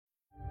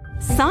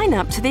Sign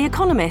up to The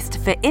Economist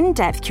for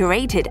in-depth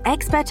curated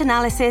expert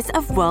analysis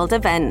of world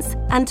events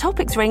and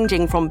topics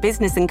ranging from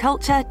business and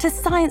culture to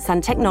science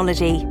and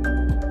technology.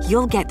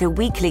 You'll get the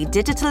weekly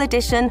digital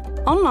edition,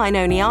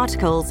 online-only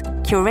articles,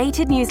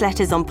 curated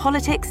newsletters on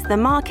politics, the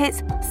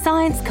markets,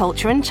 science,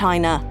 culture and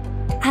China,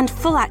 and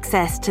full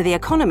access to The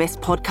Economist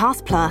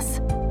Podcast Plus.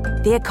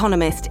 The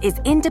Economist is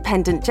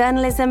independent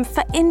journalism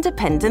for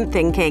independent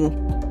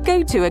thinking.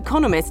 Go to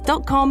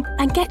economist.com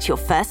and get your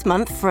first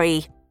month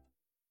free.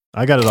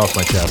 I got it off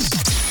my chest.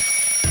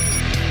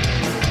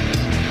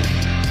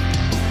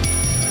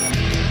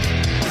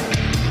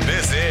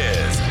 This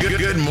is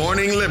Good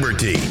Morning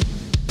Liberty.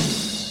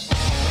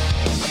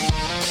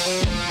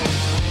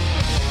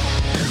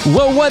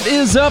 Well, what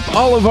is up,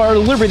 all of our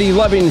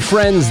liberty-loving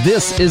friends?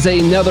 This is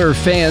another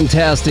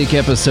fantastic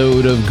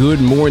episode of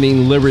Good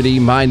Morning Liberty.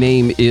 My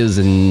name is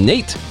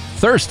Nate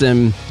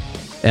Thurston,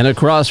 and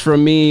across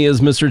from me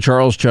is Mr.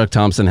 Charles Chuck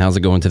Thompson. How's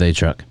it going today,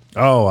 Chuck?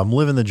 Oh, I'm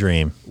living the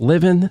dream.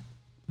 Living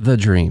the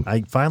dream.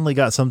 I finally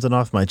got something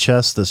off my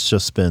chest that's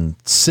just been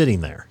sitting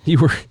there.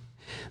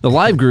 The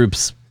live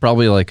group's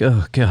probably like,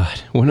 oh,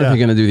 God, when are we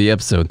going to do the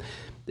episode?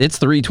 It's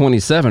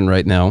 3:27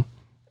 right now,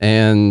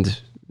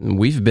 and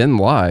we've been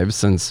live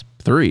since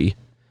 3,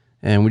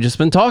 and we've just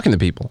been talking to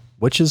people.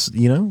 Which is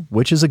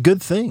a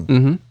good thing.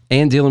 Mm-hmm.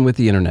 And dealing with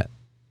the internet.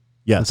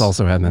 Yes. That's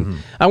also happening. Mm-hmm.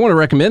 I want to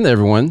recommend to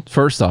everyone,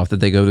 first off, that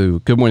they go to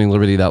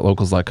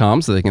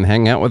goodmorningliberty.locals.com so they can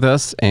hang out with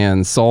us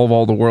and solve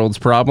all the world's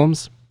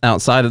problems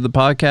outside of the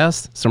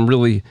podcast. Some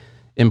really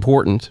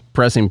important,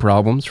 pressing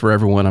problems for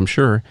everyone, I'm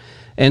sure.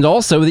 And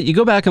also that you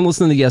go back and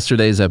listen to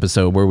yesterday's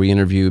episode where we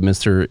interviewed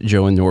Mr.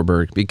 Joe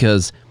Norberg,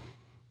 because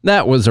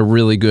that was a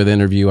really good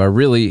interview. I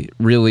really,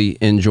 really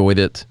enjoyed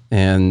it.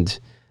 And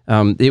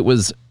it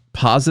was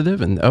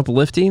positive and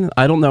uplifting.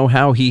 I don't know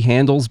how he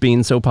handles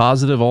being so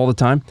positive all the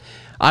time.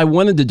 I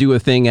wanted to do a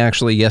thing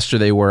actually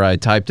yesterday where I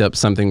typed up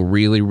something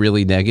really,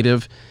 really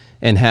negative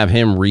and have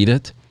him read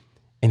it.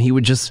 And he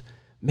would just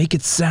make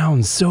it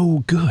sound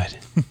so good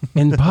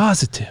and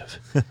positive.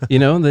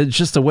 That's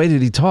just the way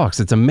that he talks.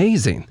 It's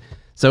amazing.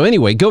 So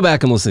anyway, go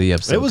back and listen to the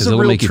episode because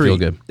it'll make you feel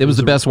good. It was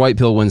the best White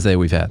Pill Wednesday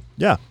we've had.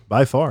 Yeah,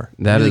 by far.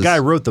 The guy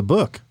wrote the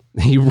book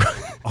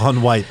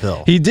on White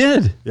Pill. He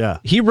did. Yeah.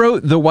 He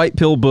wrote the White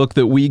Pill book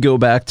that we go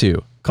back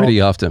to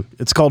pretty often.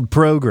 It's called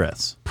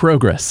Progress.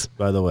 Progress.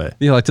 By the way.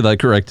 You liked that I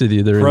corrected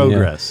you there.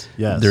 Progress,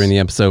 yes. During the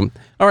episode.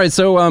 All right,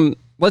 so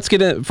let's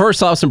get in.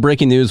 First off, some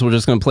breaking news. We're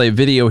just going to play a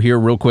video here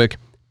real quick.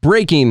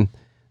 Breaking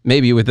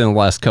maybe within the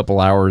last couple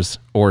hours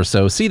or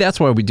so. See, that's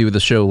why we do the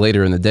show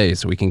later in the day,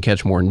 so we can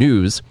catch more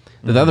news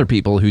that other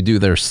people who do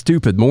their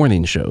stupid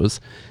morning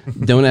shows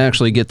don't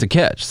actually get to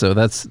catch. So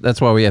that's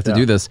why we have to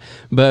do this.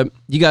 But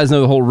you guys know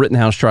the whole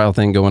Rittenhouse trial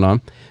thing going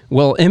on.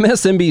 Well,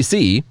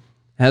 MSNBC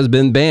has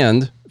been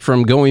banned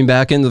from going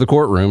back into the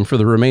courtroom for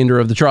the remainder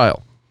of the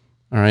trial.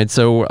 All right,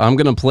 so I'm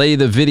going to play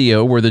the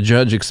video where the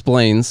judge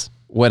explains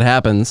what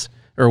happened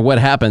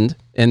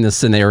in this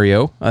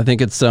scenario. I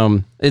think it's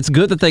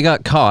good that they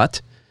got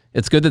caught.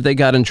 It's good that they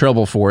got in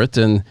trouble for it,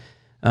 and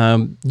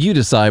you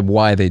decide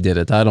why they did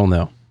it. I don't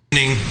know.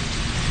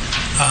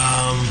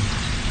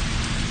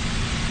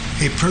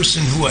 A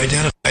person who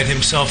identified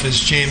himself as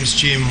James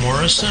G.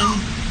 Morrison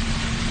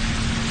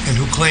and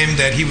who claimed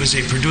that he was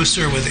a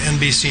producer with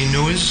NBC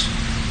News,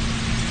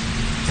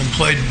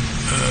 employed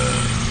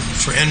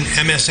for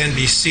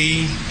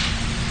MSNBC,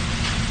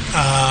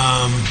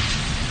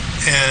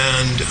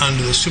 and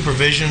under the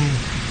supervision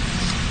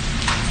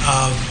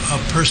of a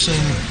person.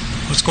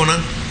 What's going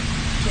on?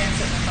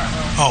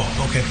 Oh,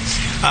 okay.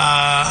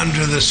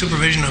 Under the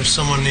supervision of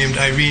someone named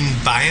Irene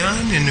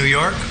Bayan in New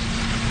York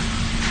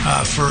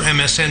for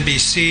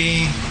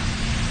MSNBC.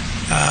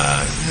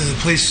 The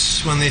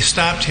police, when they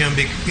stopped him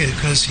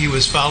because he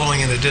was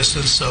following at a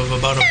distance of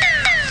about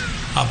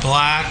a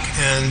block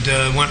and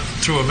went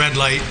through a red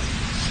light,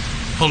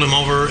 pulled him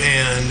over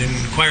and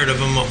inquired of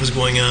him what was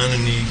going on,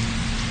 and he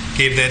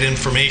gave that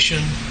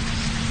information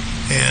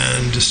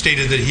and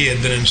stated that he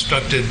had been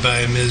instructed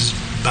by Ms.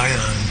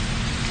 Bayan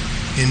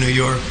in New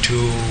York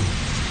to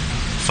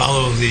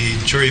follow the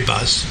jury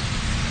bus.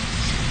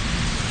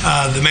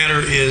 The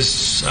matter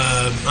is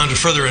under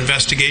further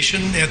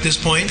investigation at this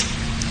point,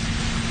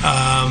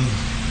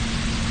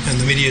 and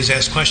the media has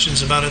asked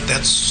questions about it.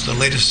 That's the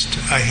latest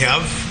I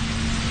have.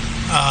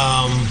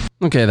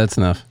 Okay, that's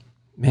enough.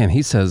 Man,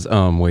 he says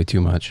way too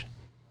much.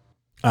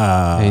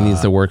 He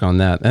needs to work on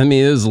that. I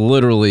mean, it is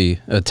literally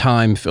a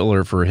time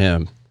filler for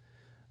him.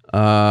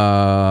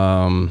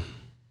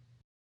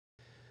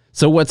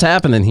 So what's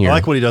happening here? I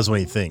like what he does when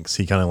he thinks.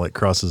 He kind of like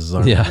crosses his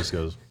arms and just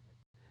goes.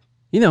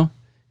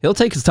 He'll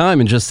take his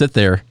time and just sit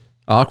there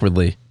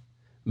awkwardly.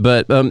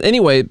 But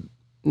anyway,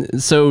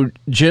 so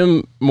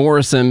Jim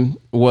Morrison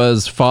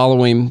was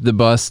following the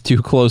bus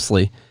too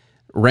closely,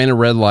 ran a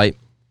red light,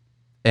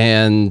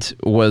 and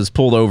was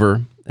pulled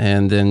over,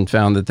 and then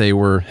found that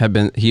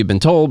he had been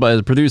told by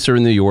the producer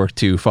in New York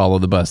to follow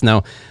the bus.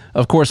 Now,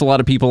 of course, a lot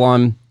of people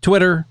on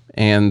Twitter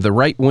and the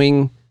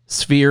right-wing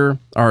sphere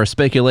are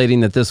speculating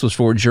that this was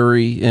for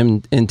jury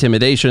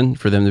intimidation,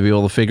 for them to be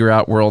able to figure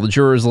out where all the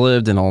jurors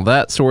lived and all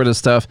that sort of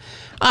stuff.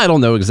 I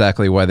don't know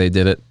exactly why they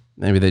did it.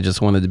 Maybe they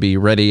just wanted to be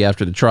ready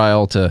after the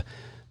trial to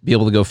be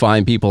able to go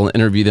find people and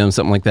interview them,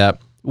 something like that.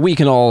 We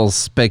can all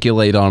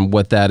speculate on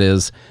what that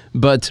is,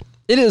 but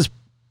it is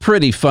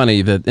pretty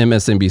funny that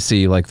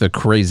MSNBC, like the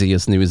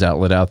craziest news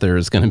outlet out there,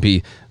 is going to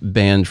be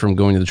banned from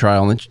going to the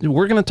trial. And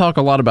we're going to talk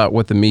a lot about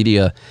what the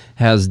media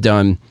has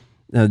done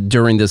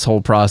during this whole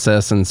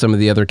process and some of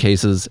the other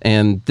cases.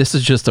 And this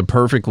is just a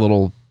perfect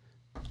little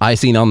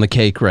icing on the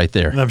cake right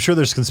there. And I'm sure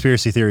there's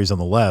conspiracy theories on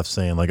the left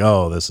saying like,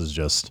 oh, this is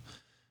just,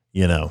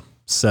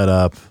 set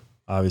up.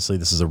 Obviously,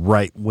 this is a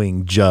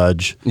right-wing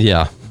judge.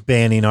 Yeah.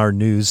 Banning our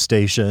news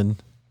station.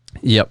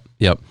 Yep.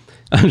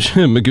 I'm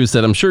sure Magoo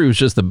said, I'm sure he was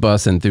just a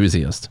bus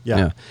enthusiast.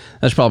 Yeah.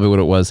 That's probably what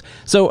it was.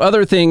 So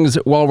other things,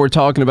 while we're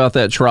talking about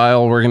that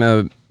trial, we're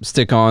going to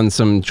stick on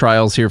some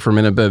trials here for a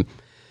minute, but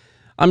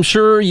I'm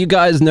sure you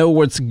guys know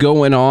what's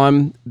going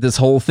on, this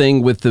whole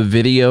thing with the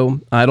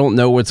video. I don't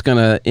know what's going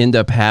to end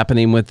up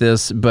happening with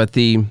this, but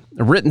the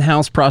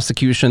Rittenhouse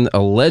prosecution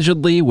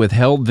allegedly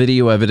withheld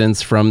video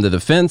evidence from the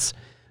defense.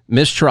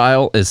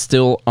 Mistrial is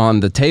still on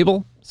the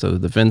table. So the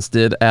defense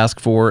did ask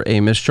for a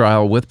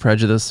mistrial with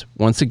prejudice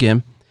once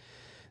again.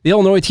 The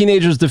Illinois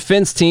Teenagers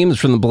Defense Team, this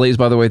is from the Blaze,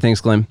 by the way,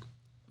 thanks, Glenn,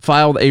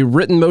 filed a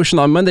written motion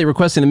on Monday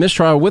requesting a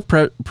mistrial with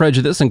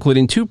prejudice,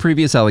 including 2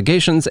 previous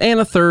allegations and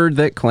a third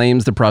that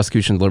claims the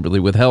prosecution deliberately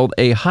withheld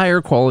a higher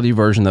quality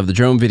version of the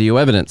drone video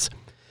evidence.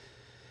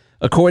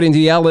 According to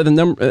the outlet,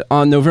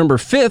 on November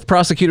 5th,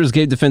 prosecutors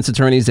gave defense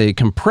attorneys a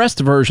compressed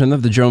version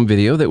of the drone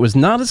video that was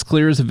not as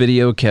clear as the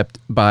video kept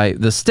by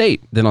the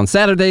state. Then on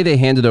Saturday, they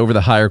handed over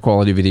the higher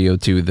quality video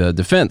to the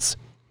defense.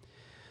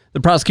 The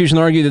prosecution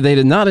argued that they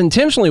did not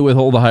intentionally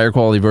withhold the higher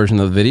quality version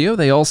of the video.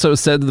 They also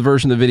said that the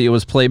version of the video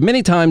was played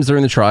many times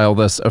during the trial,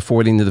 thus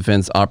affording the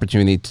defense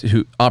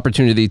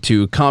opportunity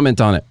to comment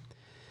on it.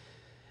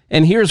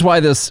 And here's why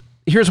this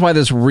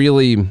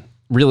really,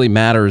 really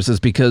matters,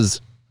 is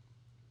because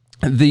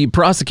the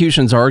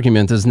prosecution's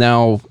argument is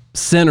now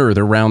centered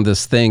around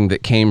this thing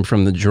that came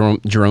from the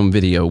Jerome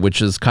video, which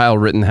is Kyle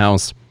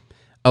Rittenhouse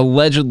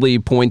allegedly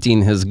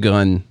pointing his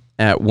gun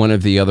at one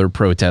of the other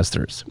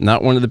protesters,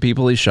 not one of the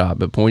people he shot,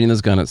 but pointing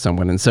his gun at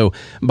someone. And so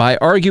by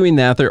arguing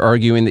that, they're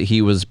arguing that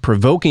he was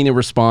provoking a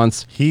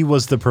response. He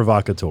was the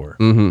provocateur.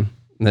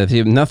 Mm-hmm. That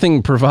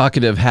nothing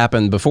provocative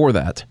happened before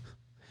that.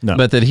 No.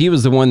 But that he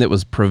was the one that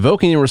was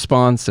provoking a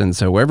response, and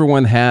so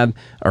everyone had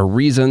a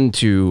reason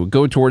to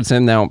go towards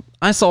him. Now,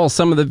 I saw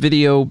some of the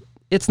video.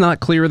 It's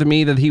not clear to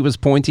me that he was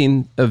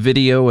pointing a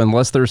video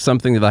unless there's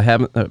something that I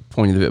haven't,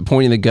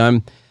 pointing the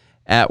gun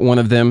at one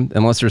of them,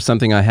 unless there's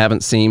something I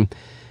haven't seen.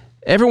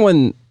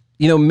 Everyone,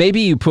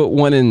 maybe you put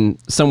one in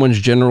someone's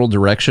general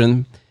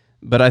direction,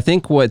 but I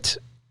think what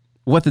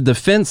the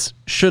defense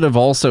should have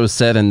also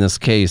said in this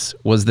case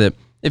was that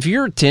if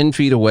you're 10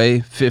 feet away,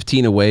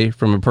 15 away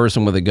from a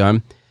person with a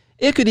gun,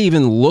 it could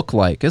even look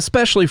like,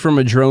 especially from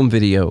a drone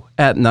video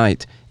at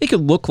night, it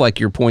could look like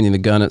you're pointing a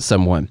gun at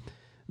someone.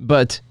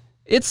 But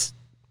it's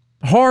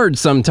hard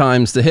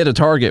sometimes to hit a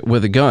target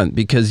with a gun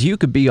because you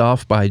could be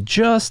off by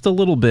just a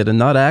little bit and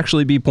not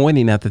actually be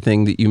pointing at the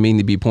thing that you mean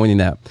to be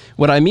pointing at.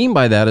 What I mean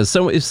by that is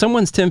if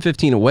someone's 10,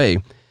 15 away,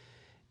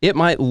 it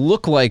might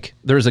look like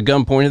there's a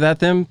gun pointed at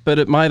them, but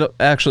it might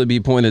actually be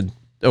pointed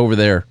over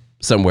there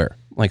somewhere,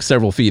 like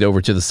several feet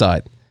over to the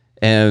side.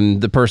 And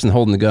the person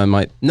holding the gun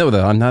might know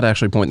that I'm not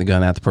actually pointing the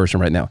gun at the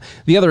person right now.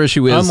 The other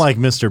issue is, unlike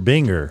Mr.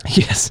 Binger,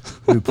 yes,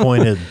 who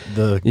pointed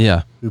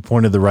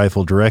the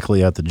rifle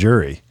directly at the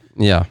jury.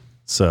 Yeah.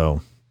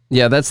 So,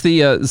 yeah, that's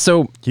the,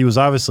 so he was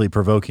obviously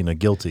provoking a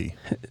guilty.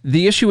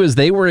 The issue is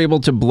they were able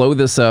to blow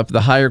this up,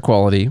 the higher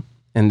quality,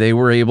 and they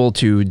were able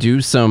to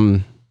do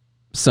some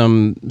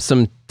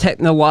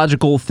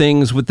technological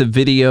things with the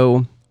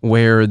video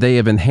where they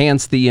have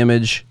enhanced the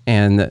image,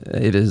 and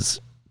it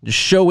is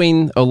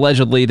showing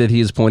allegedly that he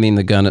is pointing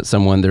the gun at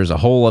someone. There's a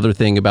whole other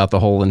thing about the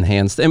whole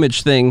enhanced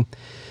image thing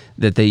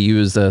that they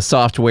use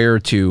software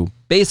to,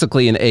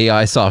 basically an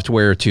AI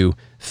software to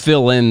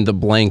fill in the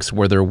blanks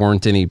where there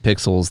weren't any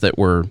pixels that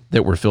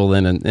were filled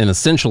in, and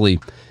essentially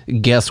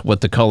guess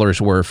what the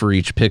colors were for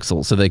each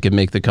pixel so they could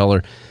make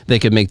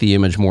the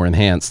image more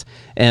enhanced.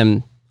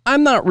 And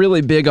I'm not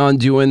really big on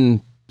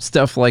doing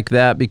stuff like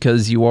that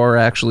because you are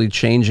actually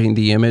changing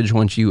the image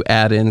once you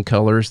add in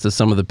colors to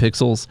some of the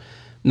pixels.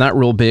 Not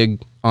real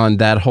big on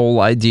that whole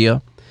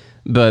idea.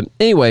 But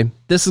anyway,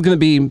 this is going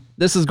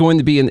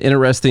to be an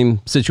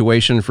interesting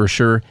situation for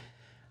sure.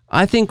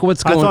 I think I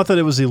thought that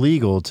it was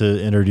illegal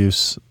to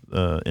introduce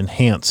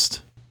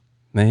enhanced.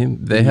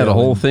 They had a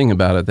whole thing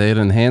about it. They had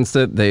enhanced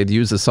it. They had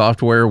used a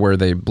software where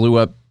they blew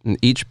up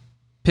each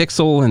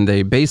pixel, and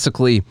they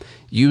basically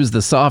used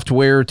the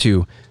software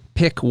to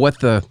pick what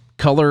the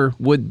color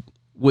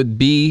would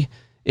be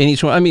in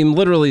each one. I mean,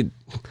 literally,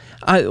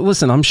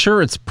 listen, I'm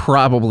sure it's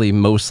probably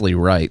mostly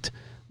right,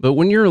 but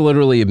when you're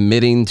literally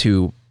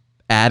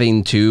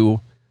adding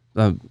to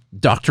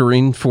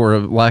doctoring, for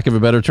lack of a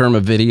better term, a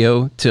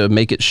video to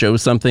make it show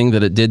something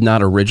that it did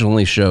not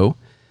originally show,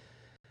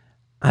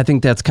 I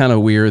think that's kind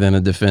of weird in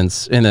a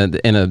defense, in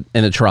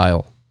a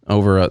trial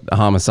over a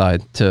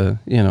homicide to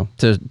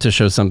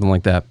show something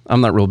like that.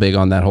 I'm not real big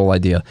on that whole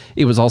idea.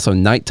 It was also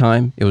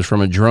nighttime. It was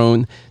from a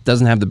drone.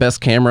 Doesn't have the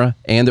best camera,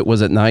 and it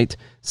was at night.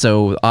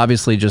 So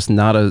obviously just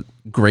not a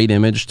great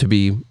image to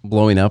be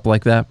blowing up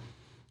like that.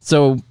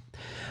 So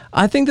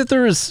I think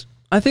that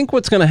I think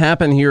what's going to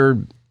happen here,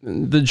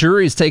 the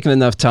jury's taken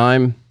enough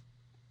time.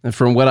 And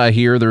from what I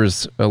hear,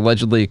 there's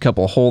allegedly a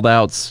couple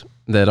holdouts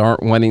that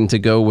aren't wanting to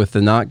go with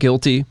the not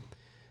guilty.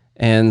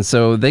 And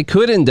so they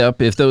could end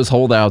up, if those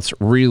holdouts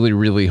really,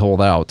 really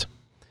hold out,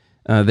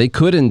 they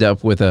could end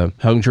up with a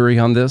hung jury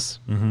on this.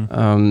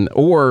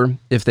 Or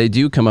if they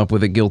do come up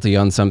with a guilty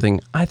on something,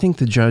 I think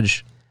the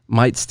judge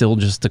might still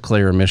just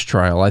declare a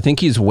mistrial. I think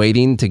he's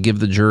waiting to give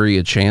the jury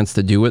a chance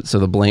to do it, so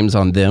the blame's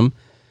on them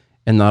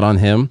and not on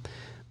him.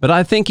 But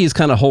I think he's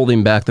kind of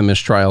holding back the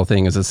mistrial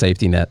thing as a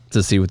safety net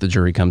to see what the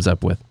jury comes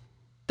up with.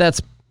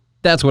 That's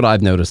what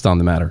I've noticed on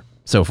the matter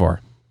so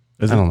far.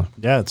 I don't know.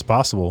 Yeah, it's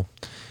possible.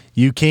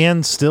 You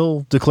can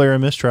still declare a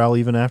mistrial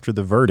even after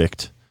the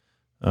verdict.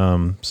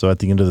 So at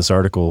the end of this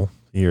article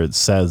here, it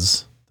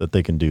says that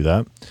they can do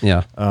that.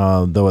 Yeah.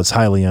 Though it's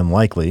highly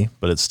unlikely,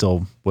 but it's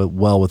still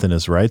well within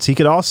his rights. He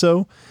could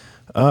also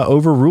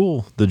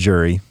overrule the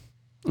jury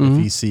if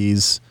he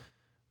sees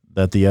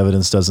that the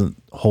evidence doesn't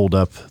hold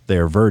up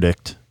their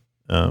verdict.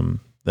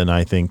 Then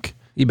I think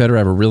you better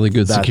have a really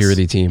good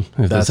security team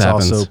if this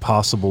happens. That's also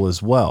possible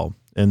as well.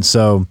 And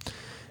so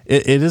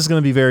it is going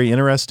to be very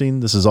interesting.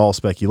 This is all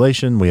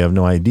speculation. We have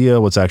no idea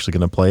what's actually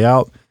going to play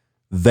out.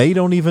 They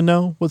don't even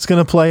know what's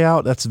going to play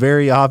out. That's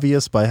very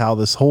obvious by how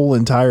this whole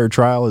entire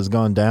trial has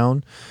gone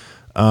down.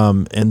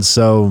 And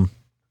so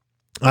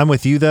I'm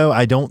with you, though.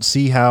 I don't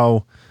see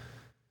how,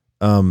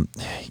 to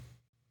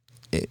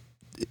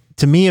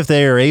me, if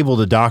they are able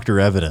to doctor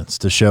evidence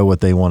to show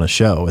what they want to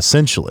show,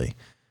 essentially,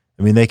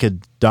 I mean, they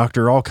could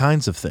doctor all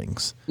kinds of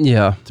things.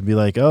 Yeah. To be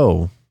like,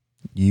 oh,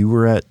 you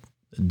were at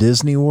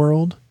Disney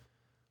World?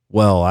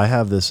 Well, I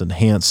have this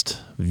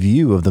enhanced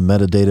view of the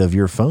metadata of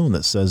your phone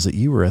that says that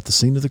you were at the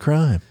scene of the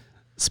crime.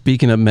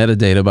 Speaking of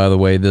metadata, by the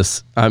way,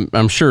 this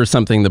I'm sure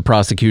something the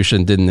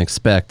prosecution didn't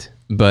expect,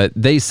 but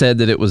they said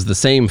that it was the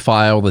same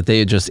file that they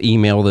had just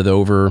emailed it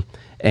over,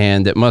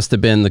 and it must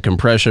have been the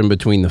compression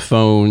between the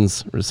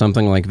phones or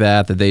something like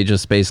that they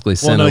just basically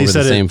sent over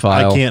the same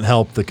file. I can't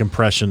help the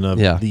compression of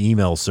the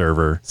email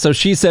server. So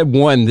she said,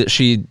 one, that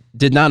she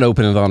did not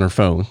open it on her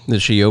phone,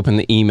 that she opened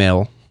the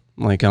email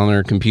like on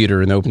her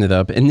computer and opened it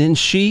up. And then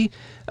she,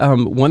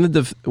 one of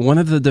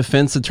the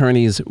defense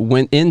attorneys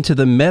went into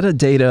the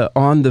metadata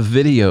on the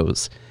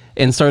videos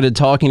and started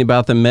talking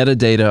about the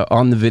metadata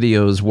on the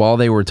videos while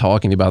they were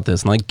talking about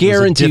this. And I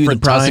guarantee you the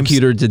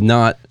prosecutor did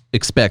not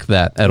expect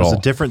that at all. It was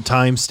a different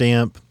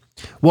timestamp.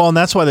 Well, and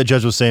that's why the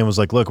judge was saying, was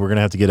like, look, we're going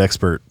to have to get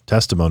expert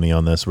testimony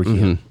on this.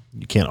 You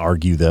can't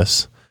argue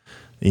this,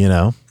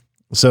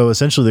 So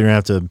essentially they're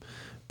going to have to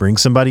bring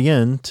somebody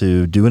in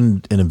to do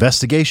an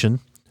investigation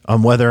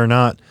on whether or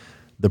not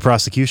the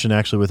prosecution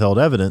actually withheld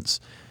evidence.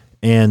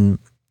 And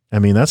I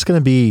mean, that's going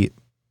to be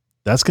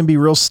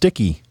real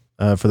sticky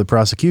for the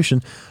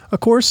prosecution. Of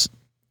course,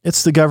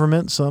 it's the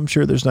government, so I'm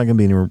sure there's not going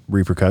to be any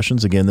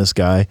repercussions. Again, this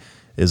guy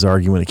is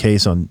arguing a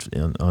case on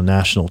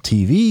national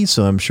TV,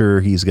 so I'm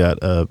sure he's got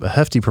a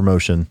hefty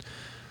promotion,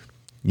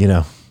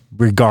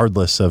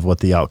 regardless of what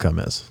the outcome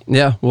is.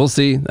 Yeah, we'll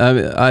see.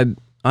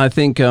 I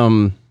think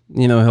he'll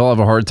have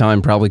a hard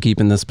time probably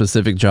keeping this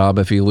specific job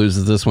if he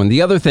loses this one.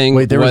 The other thing,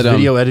 wait, there was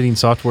video editing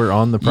software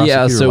on the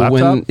prosecutor's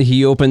laptop? When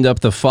he opened up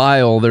the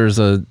file, there's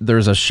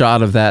a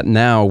shot of that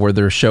now where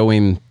they're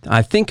showing,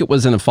 I think it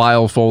was in a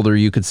file folder.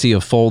 You could see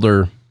a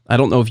folder. I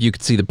don't know if you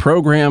could see the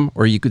program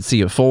or you could see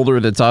a folder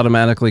that's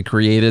automatically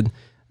created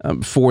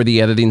for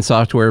the editing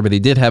software, but he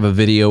did have a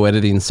video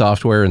editing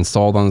software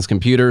installed on his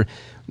computer.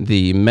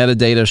 The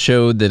metadata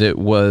showed that it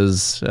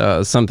was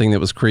something that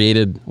was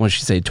created, what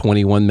should you say,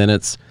 21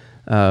 minutes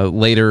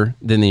later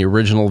than the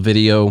original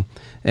video.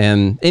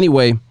 And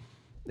anyway,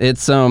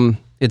 it's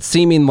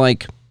seeming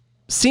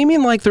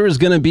like there is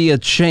going to be a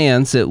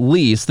chance, at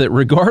least, that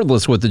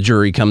regardless what the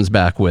jury comes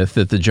back with,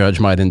 that the judge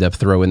might end up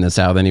throwing this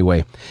out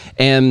anyway.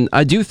 And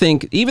I do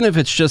think, even if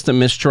it's just a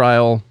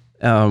mistrial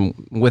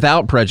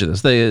without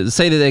prejudice, they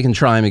say that they can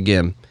try him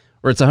again,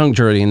 or it's a hung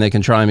jury and they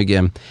can try him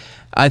again.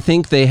 I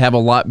think they have a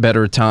lot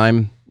better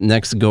time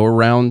next go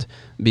around,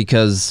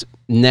 because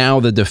now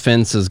the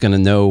defense is going to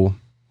know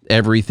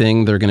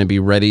everything. They're going to be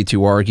ready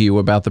to argue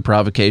about the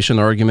provocation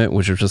argument,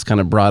 which was just kind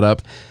of brought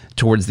up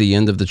towards the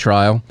end of the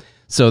trial.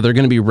 So they're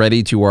going to be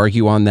ready to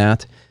argue on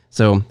that.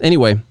 So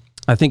anyway,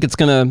 I think it's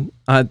going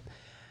to,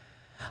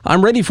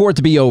 I'm ready for it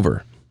to be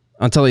over.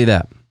 I'll tell you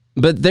that.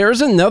 But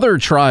there's another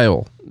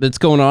trial that's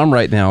going on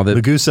right now. That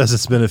Magoo says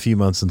it's been a few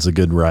months since a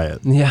good riot.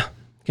 Yeah.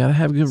 Got to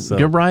have a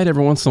good riot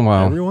every once in a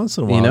while. Every once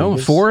in a while.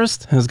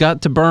 Forest has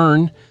got to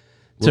burn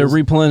to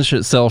replenish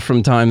itself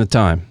from time to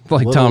time,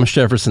 like Thomas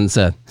Jefferson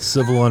said.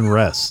 Civil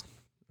unrest.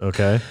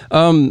 Okay.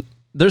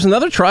 There's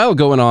another trial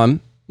going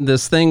on.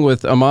 This thing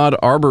with Ahmaud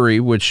Arbery,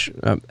 which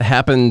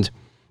happened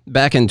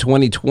back in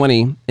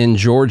 2020 in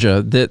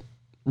Georgia, that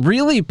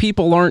really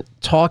people aren't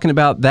talking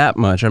about that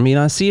much. I mean,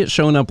 I see it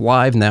showing up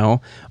live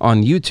now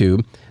on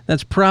YouTube.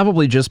 That's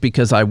probably just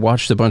because I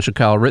watched a bunch of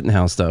Kyle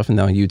Rittenhouse stuff, and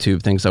now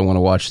YouTube thinks I want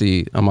to watch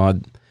the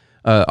Ahmaud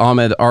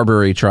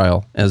Arbery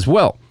trial as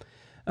well.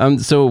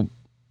 So,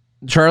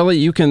 Charlie,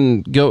 you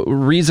can go.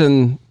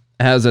 Reason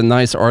has a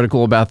nice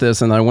article about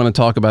this, and I want to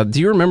talk about it. Do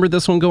you remember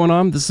this one going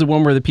on? This is the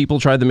one where the people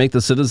tried to make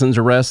the citizens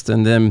arrest,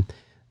 and then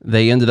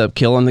they ended up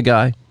killing the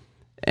guy.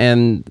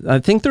 And I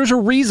think there's a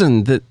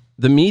reason that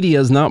the media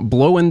is not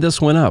blowing this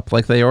one up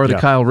like they are the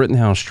Kyle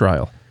Rittenhouse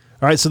trial.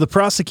 All right, so the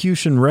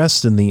prosecution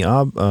rests in the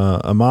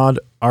Ahmaud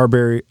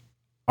Arbery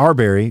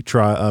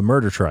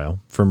murder trial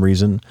from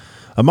Reason.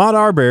 Ahmaud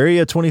Arbery,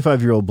 a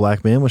 25-year-old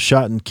black man, was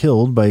shot and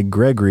killed by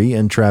Gregory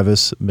and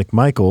Travis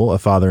McMichael, a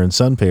father and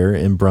son pair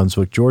in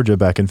Brunswick, Georgia,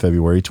 back in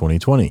February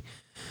 2020.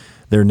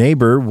 Their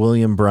neighbor,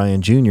 William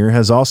Bryan Jr.,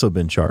 has also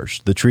been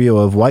charged. The trio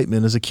of white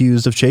men is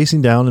accused of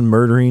chasing down and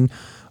murdering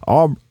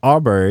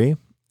Arbery,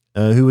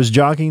 who was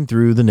jogging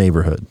through the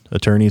neighborhood.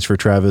 Attorneys for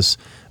Travis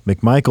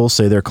McMichael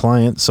say their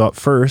client sought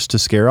first to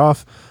scare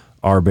off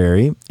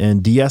Arbery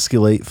and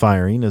de-escalate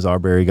firing as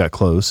Arbery got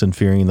close and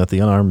fearing that the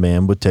unarmed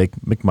man would take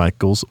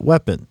McMichael's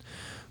weapon.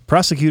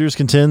 Prosecutors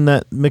contend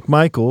that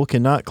McMichael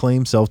cannot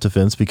claim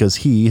self-defense because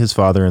he, his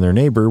father, and their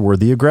neighbor were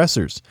the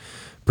aggressors,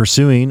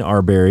 pursuing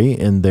Arbery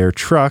in their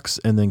trucks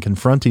and then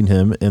confronting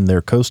him in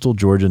their coastal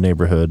Georgia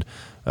neighborhood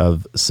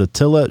of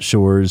Satilla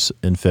Shores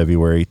in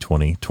February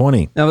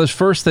 2020. Now, this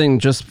first thing,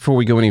 just before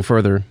we go any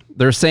further,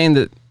 they're saying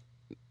that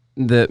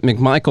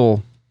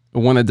McMichael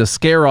wanted to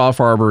scare off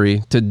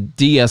Arbery to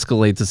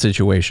de-escalate the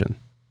situation.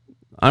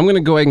 I'm going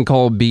to go ahead and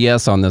call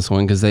BS on this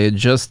one because they had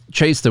just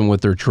chased him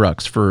with their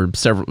trucks for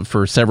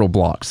several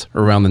blocks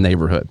around the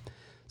neighborhood.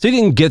 So he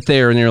didn't get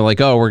there and they're like,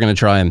 oh, we're going to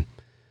try and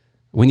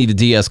we need to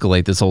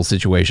de-escalate this whole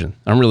situation.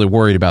 I'm really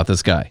worried about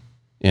this guy.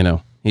 You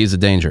know, he's a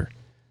danger.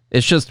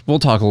 It's just, we'll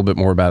talk a little bit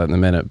more about it in a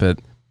minute, but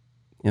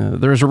you know,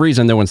 there's a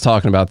reason no one's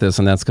talking about this,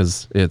 and that's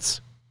because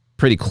it's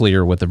pretty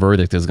clear what the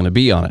verdict is going to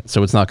be on it,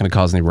 so it's not going to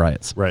cause any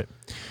riots. Right.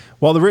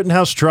 While the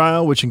Rittenhouse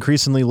trial, which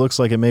increasingly looks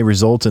like it may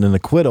result in an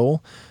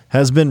acquittal,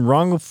 has been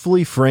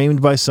wrongfully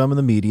framed by some in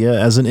the media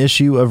as an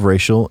issue of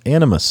racial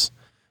animus.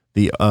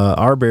 The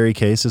Arbery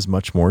case is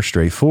much more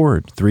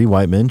straightforward. 3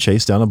 white men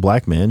chased down a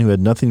black man who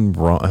had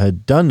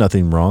done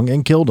nothing wrong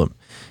and killed him.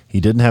 He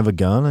didn't have a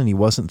gun and he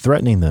wasn't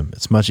threatening them.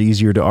 It's much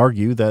easier to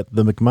argue that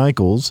the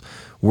McMichaels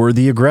were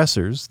the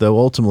aggressors, though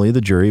ultimately the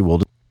jury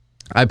will.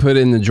 I put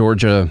in the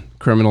Georgia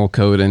criminal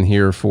code in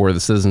here for the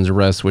citizen's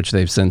arrest, which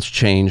they've since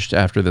changed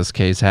after this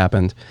case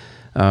happened.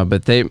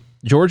 But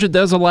Georgia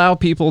does allow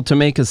people to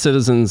make a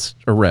citizen's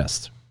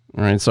arrest.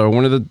 All right, so I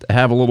wanted to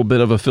have a little bit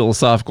of a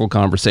philosophical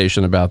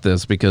conversation about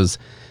this because,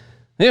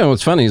 you know,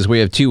 what's funny is we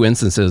have 2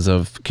 instances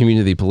of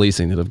community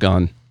policing that have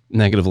gone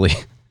negatively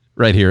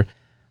right here.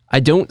 I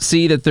don't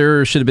see that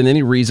there should have been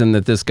any reason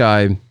that this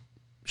guy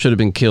should have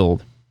been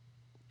killed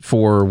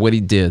for what he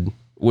did,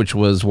 which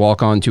was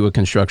walk onto a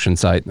construction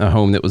site, a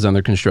home that was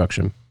under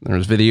construction.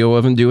 There's video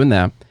of him doing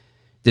that.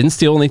 Didn't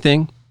steal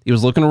anything. He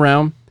was looking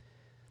around.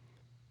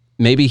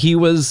 Maybe he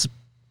was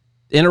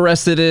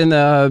interested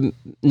in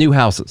new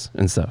houses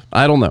and stuff.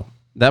 I don't know.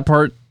 That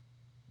part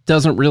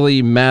doesn't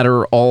really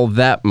matter all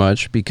that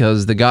much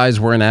because the guys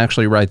weren't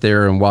actually right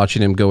there and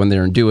watching him go in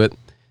there and do it.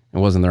 It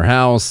wasn't their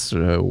house,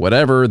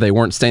 whatever. They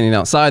weren't standing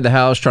outside the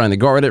house trying to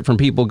guard it from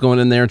people going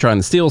in there trying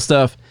to steal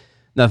stuff.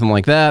 Nothing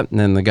like that. And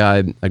then the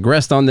guy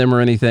aggressed on them or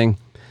anything.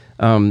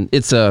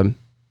 It's a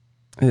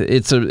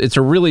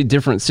really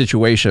different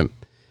situation.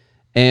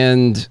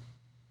 And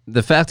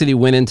the fact that he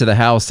went into the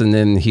house and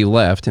then he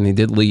left, and he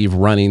did leave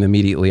running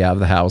immediately out of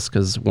the house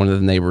because one of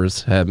the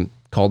neighbors had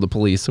called the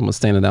police and was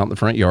standing out in the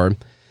front yard.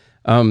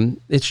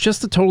 It's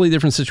just a totally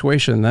different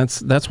situation.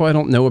 That's why I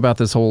don't know about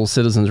this whole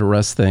citizen's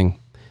arrest thing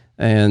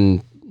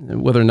and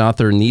whether or not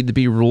there need to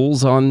be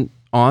rules on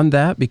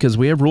that, because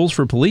we have rules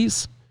for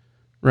police,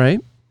 right?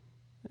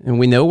 And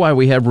we know why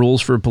we have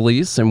rules for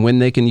police and when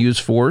they can use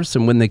force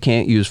and when they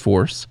can't use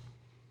force.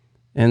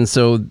 And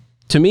so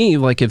to me,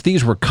 like if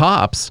these were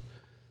cops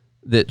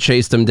that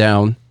chased him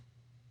down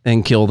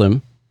and killed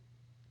him,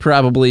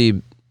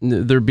 probably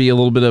there'd be a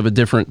little bit of a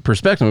different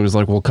perspective. It was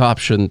like, well,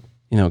 cops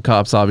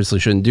obviously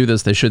shouldn't do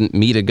this. They shouldn't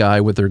meet a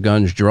guy with their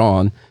guns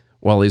drawn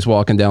while he's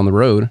walking down the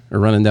road or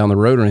running down the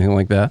road or anything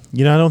like that.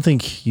 You know, I don't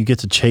think you get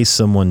to chase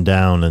someone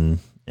down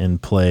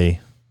and play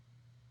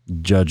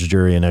judge,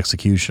 jury, and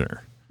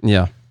executioner.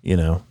 Yeah. You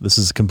know, this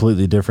is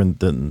completely different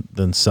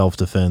than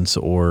self-defense,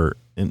 or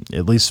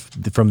at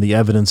least from the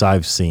evidence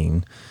I've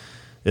seen,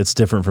 it's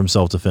different from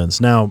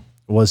self-defense. Now,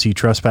 was he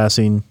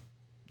trespassing?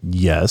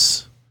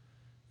 Yes.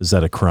 Is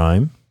that a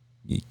crime?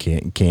 It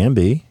can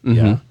be. Mm-hmm.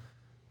 Yeah.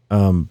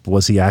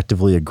 Was he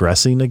actively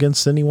aggressing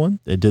against anyone?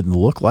 It didn't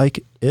look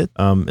like it.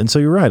 And so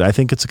you're right. I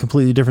think it's a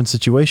completely different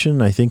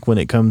situation. I think when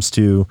it comes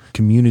to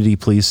community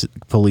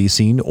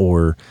policing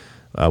or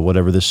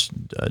whatever this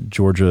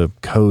Georgia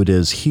code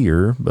is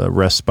here,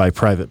 arrests by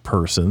private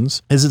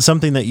persons, is it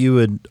something that you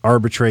would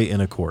arbitrate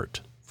in a court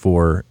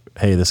for,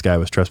 hey, this guy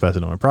was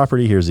trespassing on my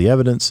property, here's the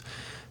evidence,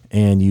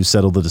 and you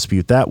settle the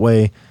dispute that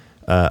way?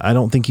 I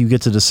don't think you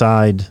get to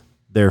decide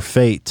their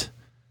fate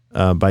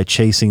by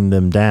chasing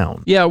them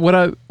down. Yeah, what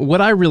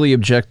I really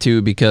object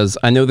to, because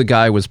I know the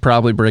guy was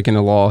probably breaking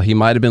the law. He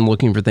might have been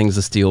looking for things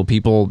to steal.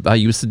 I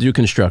used to do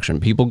construction.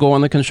 People go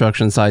on the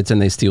construction sites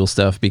and they steal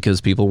stuff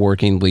because people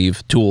working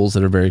leave tools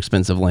that are very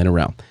expensive laying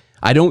around.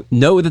 I don't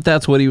know that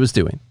that's what he was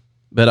doing,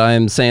 but I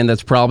am saying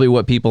that's probably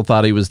what people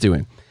thought he was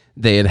doing.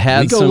 They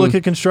had we go look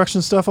at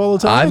construction stuff all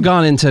the time. I've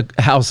gone into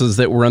houses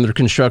that were under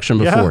construction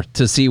before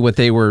to see what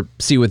they were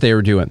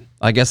doing.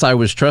 I guess I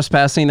was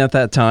trespassing at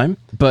that time,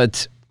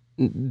 but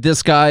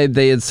this guy,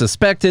 they had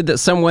suspected that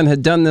someone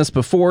had done this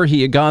before.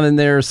 He had gone in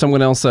there.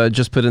 Someone else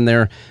just put in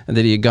there, and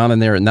that he had gone in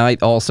there at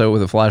night also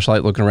with a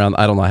flashlight looking around.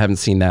 I don't know. I haven't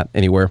seen that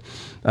anywhere,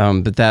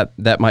 but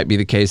that might be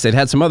the case. They'd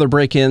had some other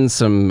break-ins,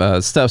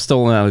 some stuff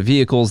stolen out of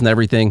vehicles and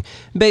everything.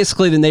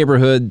 Basically, the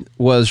neighborhood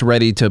was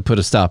ready to put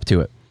a stop to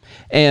it.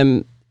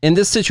 And in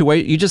this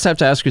situation, you just have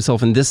to ask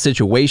yourself, in this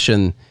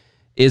situation,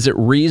 is it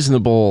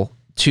reasonable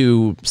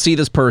to see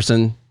this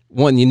person?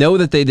 One, you know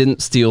that they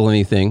didn't steal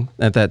anything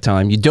at that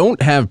time. You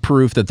don't have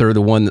proof that they're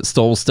the one that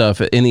stole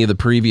stuff at any of the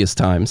previous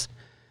times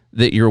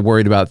that you're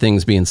worried about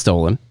things being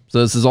stolen.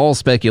 So this is all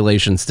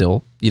speculation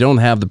still. You don't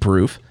have the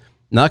proof.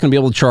 Not going to be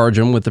able to charge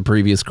them with the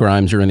previous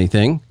crimes or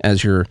anything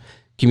as you're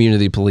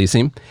community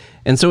policing.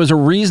 And so is it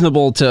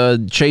reasonable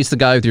to chase the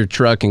guy with your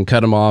truck and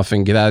cut him off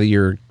and get out of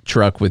your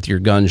truck with your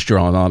guns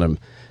drawn on him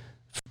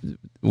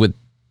with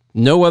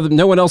no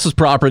one else's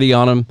property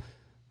on him?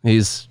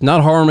 He's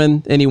not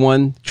harming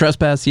anyone.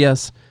 Trespass,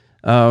 yes.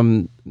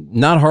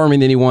 Not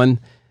harming anyone.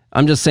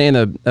 I'm just saying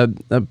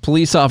a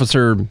police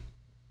officer,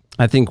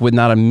 I think, would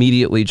not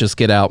immediately just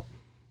get out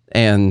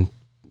and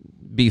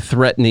be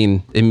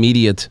threatening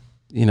immediate,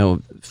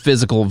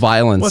 physical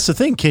violence. What's the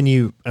thing? Can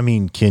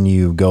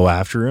you go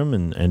after him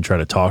and try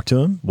to talk to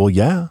him? Well,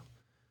 yeah,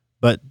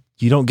 but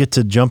you don't get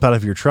to jump out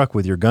of your truck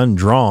with your gun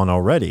drawn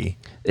already.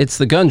 It's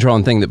the gun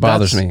drawn thing that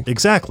bothers me.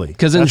 Exactly.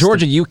 Because in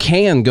Georgia, you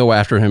can go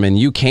after him and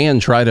you can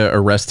try to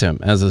arrest him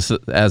as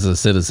a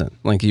citizen.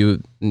 Like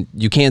you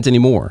can't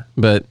anymore,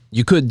 but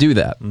you could do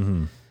that.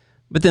 Mm-hmm.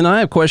 But then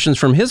I have questions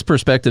from his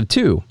perspective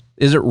too.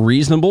 Is it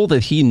reasonable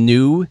that he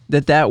knew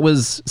that that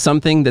was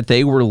something that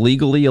they were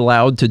legally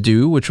allowed to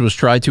do, which was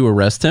try to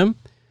arrest him?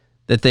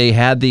 That they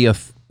had the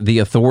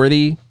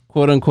authority,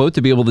 quote unquote,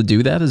 to be able to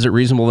do that? Is it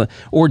reasonable?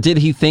 Or did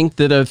he think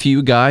that a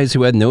few guys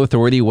who had no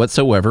authority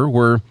whatsoever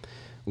were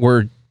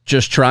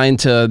just trying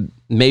to,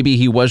 maybe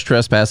he was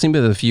trespassing,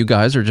 but a few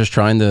guys are just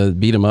trying to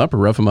beat him up or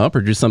rough him up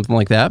or do something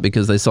like that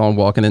because they saw him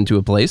walking into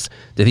a place?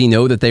 Did he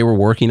know that they were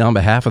working on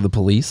behalf of the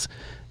police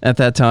at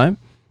that time?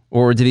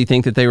 Or did he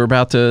think that they were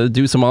about to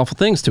do some awful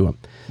things to him?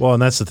 Well,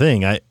 and that's the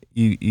thing.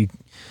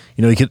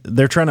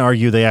 They're trying to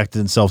argue they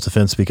acted in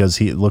self-defense because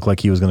he looked like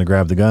he was going to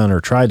grab the gun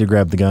or tried to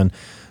grab the gun.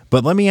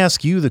 But let me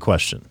ask you the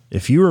question.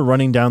 If you were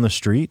running down the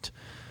street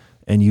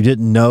and you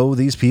didn't know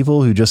these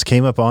people who just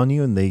came up on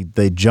you and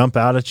they jump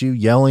out at you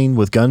yelling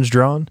with guns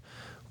drawn,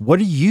 what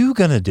are you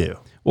going to do?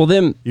 Well,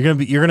 then you're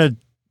going to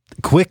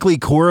quickly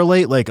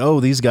correlate like, oh,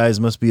 these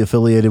guys must be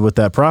affiliated with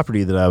that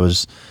property that I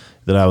was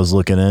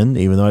looking in,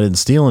 even though I didn't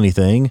steal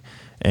anything,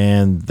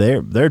 and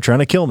they're trying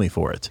to kill me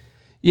for it.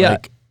 Yeah.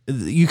 Like,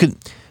 you can,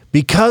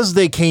 because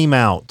they came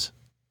out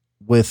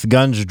with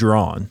guns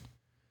drawn.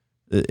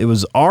 It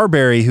was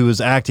Arbery who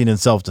was acting in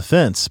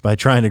self-defense by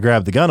trying to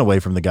grab the gun away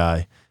from the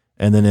guy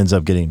and then ends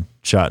up getting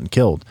shot and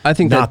killed. I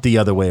think not the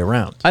other way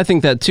around. I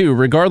think that too,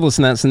 regardless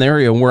in that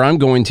scenario. Where I'm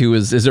going to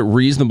is it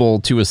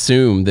reasonable to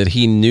assume that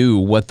he knew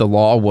what the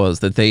law was,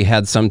 that they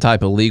had some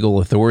type of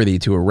legal authority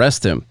to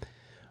arrest him?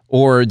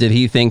 Or did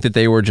he think that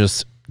they were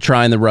just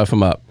trying to rough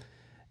him up?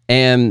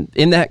 And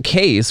in that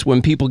case,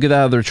 when people get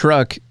out of their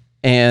truck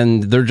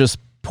and they're just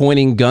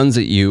pointing guns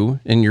at you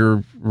and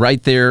you're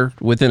right there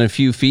within a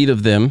few feet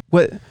of them,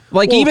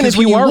 even if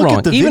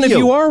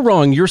you are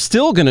wrong, you're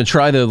still going to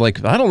try to,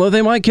 I don't know,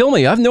 they might kill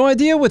me. I have no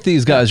idea what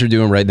these guys are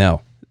doing right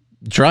now.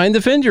 Try and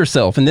defend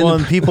yourself. And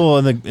then people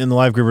in the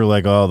live group are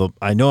like, oh,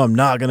 I know I'm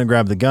not going to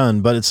grab the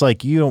gun, but it's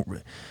like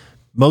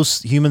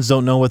most humans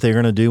don't know what they're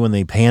going to do when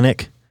they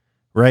panic,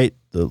 right?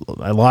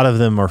 A lot of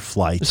them are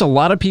flight. There's a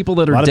lot of people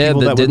that are dead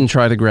that didn't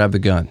try to grab the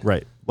gun.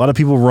 Right. A lot of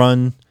people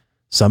run.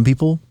 Some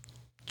people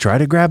try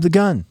to grab the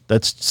gun.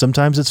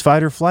 Sometimes it's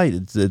fight or flight.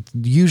 It's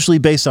usually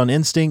based on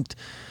instinct.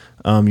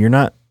 You're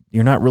not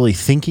really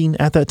thinking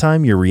at that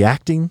time. You're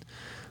reacting.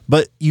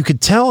 But you could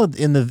tell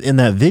in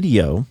that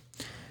video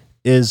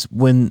is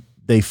when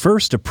they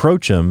first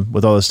approach him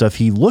with all this stuff,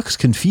 he looks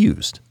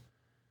confused.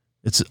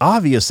 It's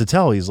obvious to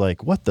tell. He's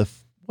like, what the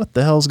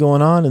hell's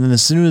going on? And then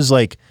as soon as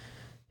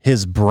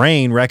his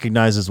brain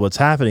recognizes what's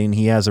happening,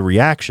 he has a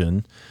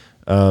reaction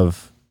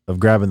of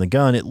grabbing the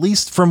gun, at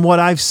least from what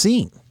I've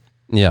seen.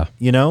 Yeah.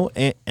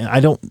 And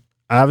I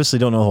obviously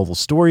don't know the whole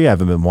story. I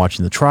haven't been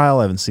watching the trial.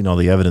 I haven't seen all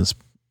the evidence,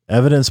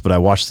 but I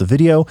watched the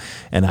video,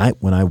 and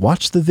when I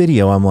watched the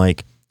video, I'm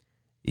like,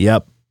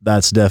 yep,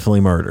 that's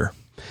definitely murder.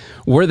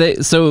 Where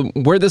this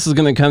is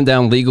going to come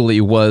down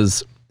legally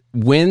was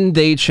when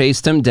they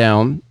chased him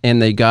down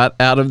and they got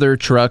out of their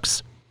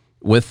trucks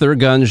with their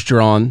guns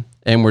drawn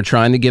and we're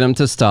trying to get them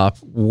to stop.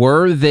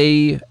 Were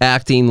they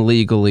acting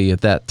legally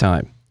at that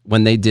time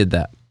when they did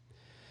that?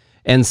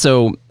 And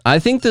so I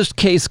think this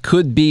case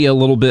could be a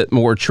little bit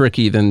more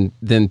tricky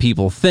than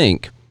people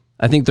think.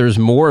 I think there's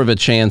more of a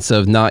chance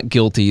of not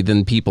guilty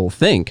than people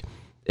think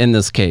in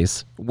this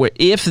case.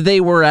 If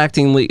they were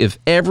acting, if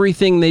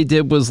everything they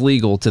did was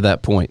legal to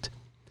that point,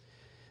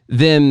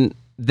 then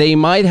they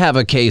might have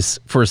a case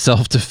for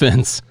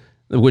self-defense,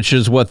 which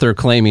is what they're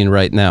claiming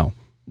right now.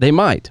 They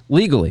might,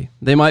 legally.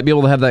 They might be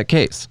able to have that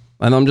case.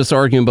 And I'm just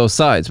arguing both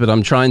sides, but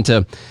I'm trying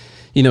to,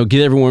 get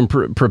everyone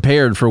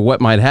prepared for what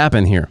might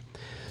happen here.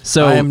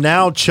 So I am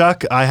now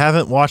Chuck. I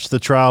haven't watched the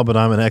trial, but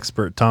I'm an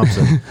expert,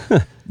 Thompson.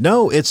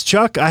 No, it's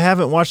Chuck. I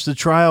haven't watched the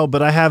trial,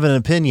 but I have an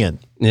opinion.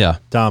 Yeah.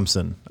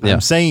 Thompson. Yeah.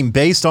 I'm saying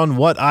based on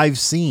what I've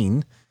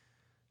seen,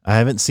 I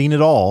haven't seen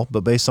it all,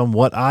 but based on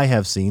what I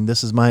have seen,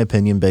 this is my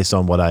opinion based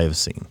on what I have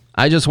seen.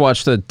 I just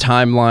watched the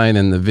timeline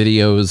and the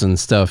videos and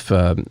stuff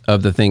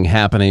of the thing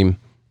happening.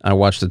 I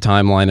watched the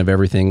timeline of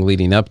everything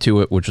leading up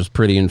to it, which was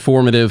pretty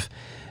informative.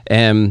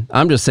 And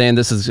I'm just saying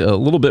this is a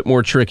little bit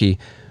more tricky.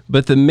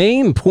 But the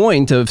main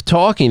point of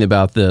talking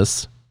about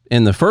this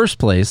in the first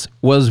place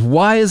was,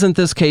 why isn't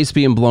this case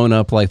being blown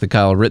up like the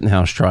Kyle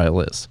Rittenhouse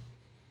trial is?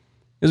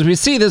 As we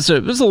see this,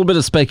 there's a little bit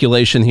of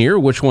speculation here.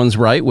 Which one's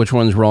right? Which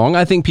one's wrong?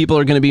 I think people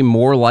are going to be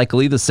more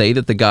likely to say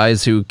that the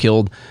guys who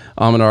killed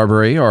Ahmaud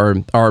Arbery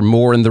are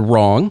more in the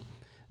wrong.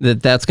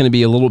 That's going to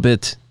be a little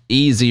bit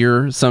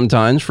easier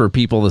sometimes for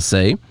people to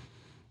say.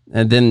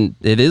 And then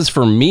it is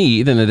for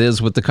me than it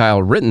is with the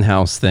Kyle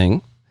Rittenhouse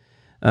thing.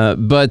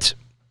 But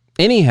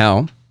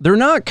anyhow, they're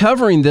not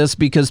covering this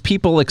because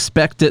people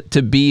expect it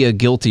to be a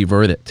guilty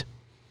verdict.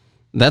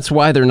 That's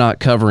why they're not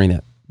covering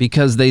it,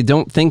 because they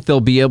don't think they'll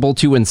be able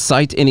to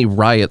incite any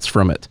riots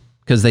from it,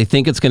 because they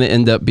think it's going to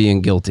end up being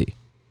guilty.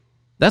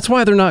 That's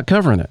why they're not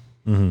covering it,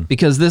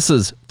 because this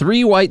is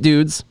 3 white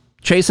dudes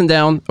chasing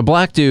down a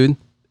black dude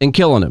and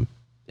killing him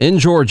in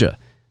Georgia.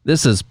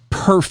 This is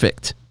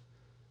perfect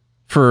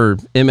for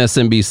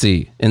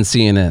MSNBC and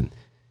CNN.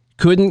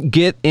 Couldn't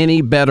get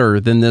any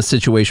better than this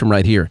situation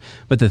right here.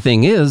 But the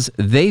thing is,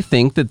 they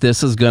think that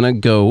this is going to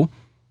go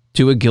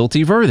to a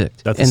guilty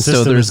verdict. That the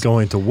system is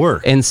going to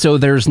work. And so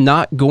there's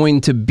not going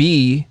to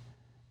be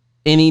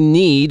any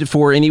need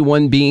for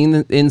anyone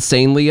being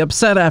insanely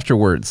upset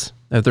afterwards.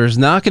 That there's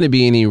not going to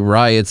be any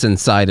riots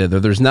incited, or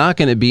there's not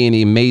going to be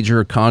any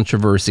major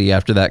controversy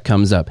after that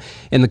comes up.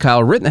 In the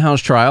Kyle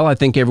Rittenhouse trial, I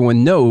think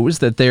everyone knows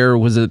that there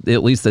was at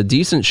least a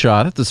decent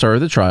shot at the start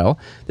of the trial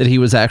that he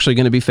was actually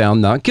going to be found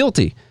not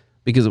guilty,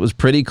 because it was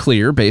pretty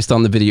clear based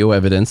on the video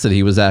evidence that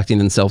he was acting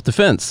in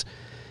self-defense.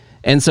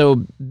 And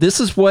so this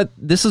is what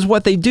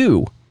they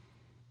do.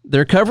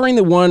 They're covering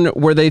the one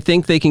where they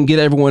think they can get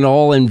everyone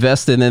all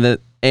invested in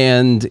it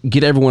and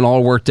get everyone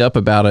all worked up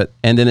about it,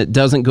 and then it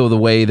doesn't go the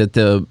way that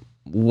the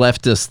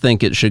leftists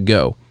think it should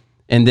go.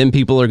 And then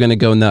people are going to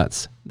go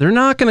nuts. They're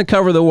not going to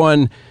cover the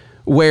one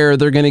where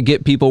they're going to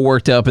get people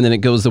worked up and then it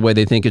goes the way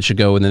they think it should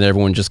go, and then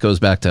everyone just goes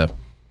back to,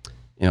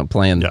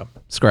 playing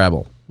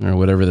Scrabble or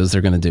whatever it is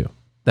they're going to do.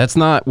 That's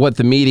not what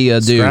the media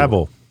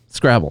do.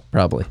 Scrabble,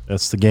 probably.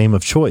 That's the game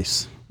of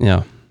choice.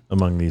 Yeah.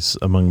 Among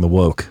the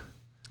woke.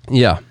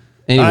 Yeah.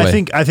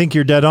 Anyway. I think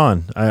you're dead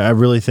on. I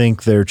really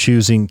think they're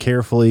choosing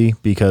carefully,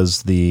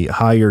 because the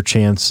higher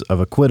chance of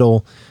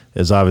acquittal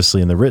is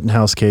obviously in the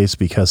Rittenhouse case,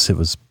 because it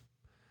was,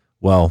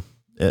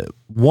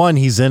 one,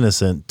 he's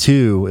innocent.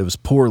 2, it was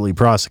poorly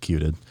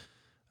prosecuted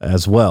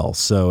as well.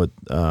 So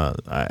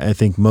I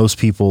think most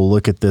people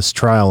look at this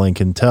trial and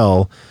can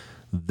tell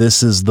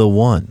this is the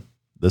one.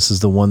 This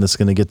is the one that's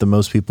going to get the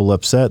most people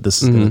upset.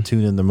 This is going to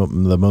tune in the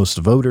most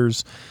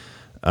voters.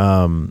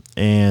 Not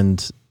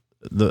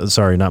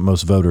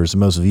most voters,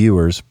 most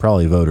viewers,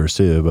 probably voters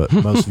too, but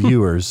most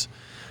viewers.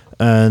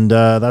 And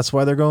that's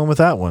why they're going with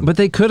that one. But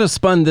they could have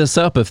spun this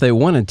up if they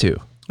wanted to.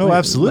 Oh,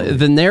 absolutely.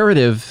 The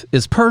narrative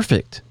is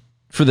perfect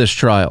for this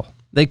trial.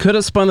 They could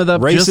have spun it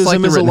up Racism just like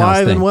the is Rittenhouse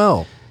alive thing. and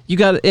well. You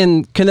got,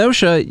 in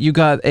Kenosha, you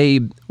got a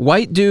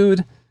white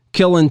dude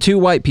killing 2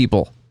 white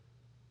people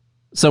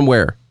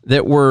somewhere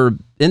that were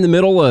in the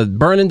middle of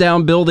burning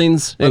down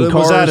buildings and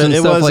cars and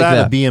stuff like that. It was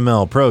at a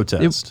BML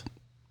protest.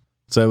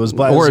 So it was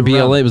black. Or a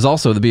BLM. It was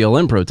also the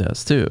BLM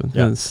protest too.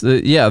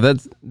 Yeah.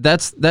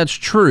 That's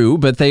true.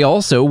 But they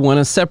also want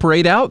to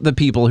separate out the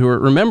people who are.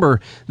 Remember,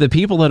 the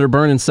people that are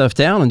burning stuff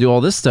down and do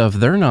all this stuff,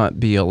 they're not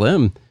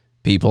BLM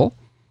people.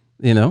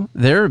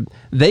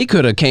 They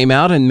could have came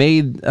out and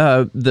made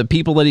the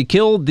people that he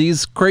killed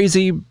these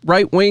crazy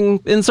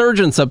right-wing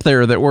insurgents up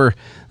there that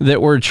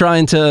were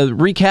trying to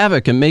wreak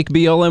havoc and make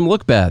BLM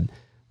look bad.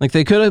 Like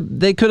they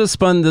could have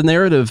spun the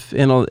narrative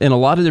in a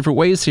lot of different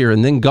ways here,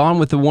 and then gone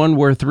with the one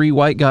where 3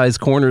 white guys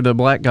cornered a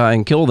black guy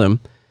and killed him,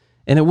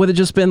 and it would have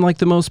just been like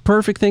the most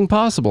perfect thing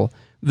possible.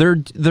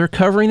 They're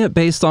covering it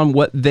based on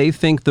what they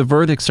think the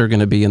verdicts are going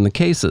to be in the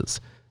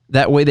cases.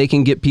 That way they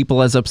can get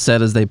people as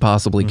upset as they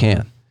possibly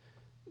can.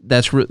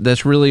 That's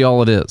really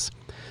all it is.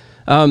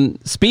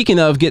 Speaking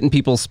of getting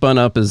people spun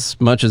up as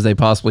much as they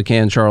possibly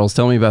can, Charles,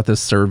 tell me about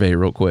this survey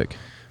real quick.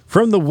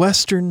 From the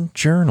Western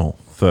Journal,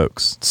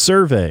 folks.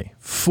 Survey: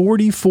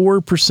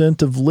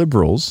 44% of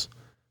liberals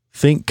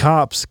think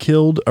cops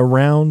killed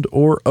around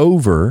or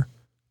over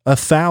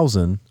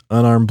 1,000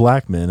 unarmed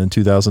black men in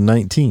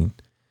 2019.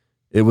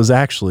 It was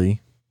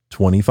actually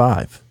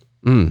 25.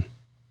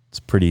 It's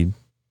pretty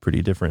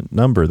different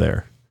number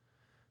there.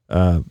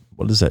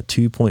 What is that?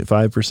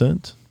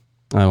 2.5%?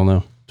 I don't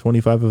know.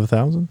 25 of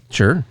 1,000?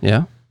 Sure.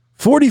 Yeah.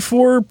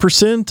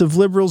 44% of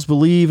liberals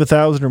believe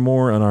 1,000 or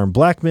more unarmed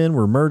black men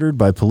were murdered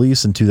by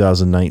police in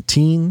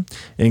 2019.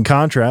 In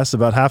contrast,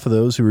 about half of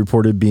those who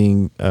reported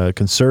being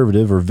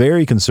conservative or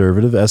very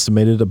conservative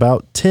estimated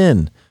about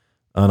 10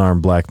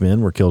 unarmed black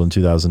men were killed in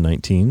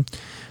 2019.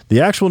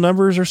 The actual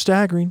numbers are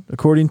staggering,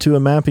 according to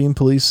Mapping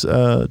Police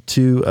Violence,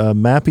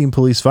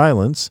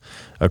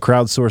 a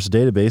crowdsourced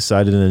database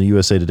cited in a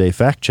USA Today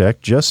fact check.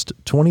 Just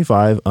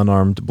 25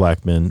 unarmed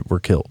black men were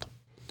killed.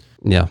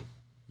 Yeah.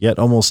 Yet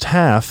almost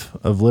half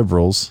of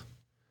liberals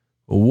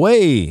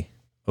way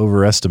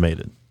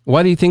overestimated.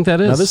 Why do you think that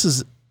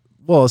is?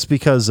 Now it's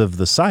because of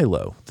the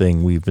silo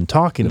thing we've been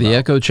talking about. The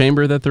echo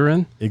chamber that they're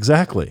in?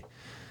 Exactly.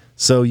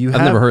 So I've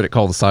never heard it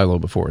called a silo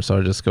before, so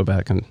I just go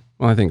back and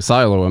when I think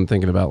silo, I'm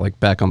thinking about like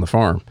back on the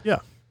farm. Yeah.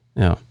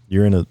 Yeah.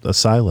 You're in a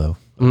silo,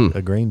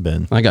 a grain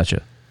bin. I got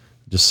you.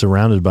 Just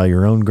surrounded by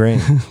your own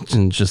grain.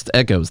 And just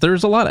echoes.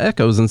 There's a lot of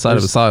echoes inside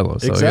of a silo.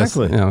 So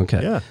exactly. I guess,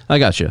 okay. Yeah. I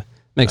got you.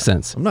 Makes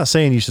sense. I'm not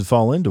saying you should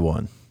fall into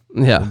one.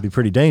 Yeah. It'd be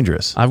pretty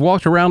dangerous. I've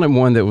walked around in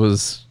one that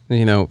was,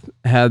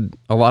 had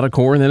a lot of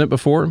corn in it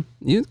before.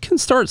 You can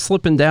start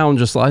slipping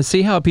down. I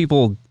see how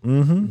people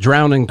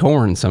drown in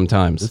corn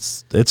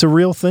sometimes. It's a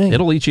real thing.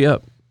 It'll eat you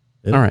up.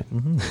 All right.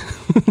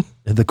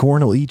 The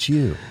corn will eat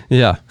you.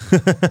 Yeah.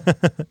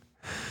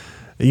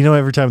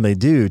 Every time they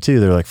do, too,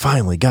 they're like,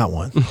 finally got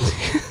one.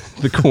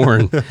 The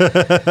corn.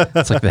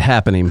 It's like The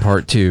Happening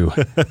Part 2.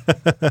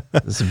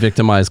 This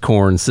victimized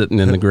corn sitting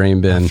in the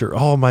grain bin. After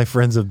all my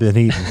friends have been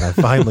eaten, I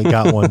finally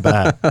got one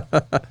back.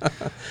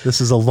 This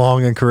is a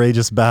long and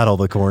courageous battle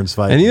the corn's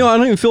fighting. And, I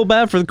don't even feel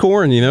bad for the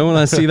corn, when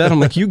I see that. I'm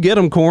like, you get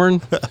them,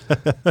 corn.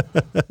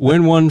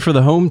 Win one for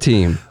the home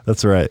team.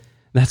 That's right.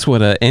 That's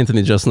what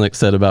Anthony Jeselnik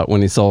said about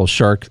when he saw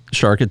shark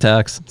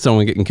attacks,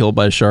 someone getting killed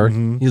by a shark.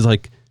 He's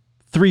like,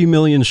 3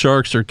 million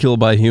sharks are killed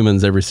by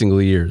humans every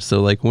single year. So,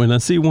 like, when I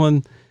see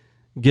when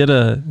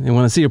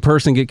I see a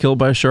person get killed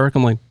by a shark,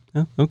 I'm like,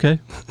 oh,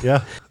 okay.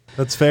 Yeah,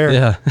 that's fair.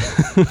 Yeah.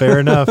 Fair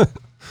enough.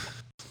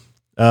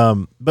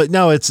 But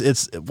no,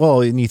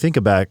 and you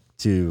think back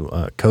to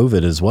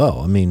COVID as well.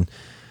 I mean,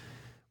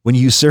 when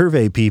you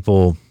survey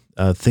people,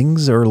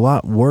 things are a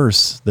lot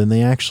worse than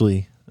they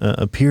actually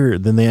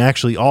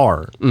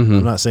are.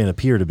 I'm not saying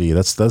appear to be.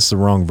 That's the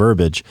wrong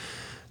verbiage.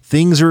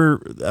 Things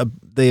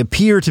they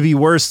appear to be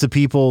worse to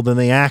people than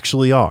they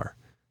actually are.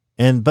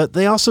 But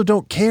they also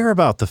don't care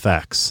about the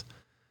facts.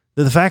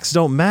 The facts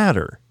don't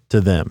matter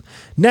to them.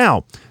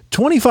 Now,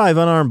 25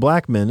 unarmed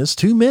black men is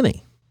too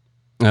many.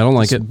 I don't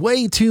like it.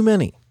 Way too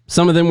many.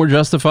 Some of them were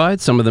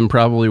justified. Some of them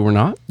probably were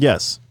not.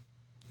 Yes.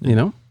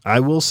 I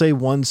will say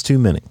one's too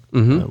many.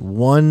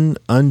 One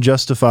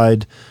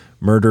unjustified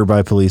murder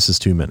by police is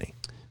too many.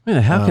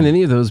 Man, how can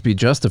any of those be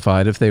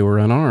justified if they were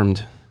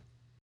unarmed?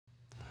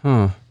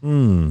 Huh.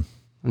 I'm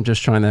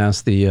just trying to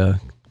ask the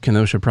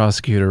Kenosha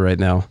prosecutor right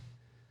now.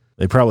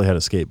 They probably had a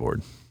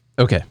skateboard.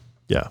 Okay.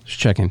 Yeah. Just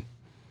checking.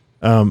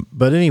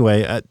 But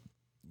anyway,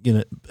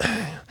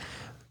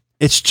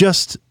 it's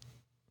just,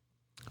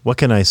 what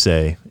can I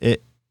say?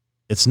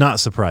 It's not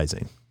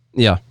surprising.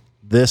 Yeah.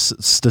 This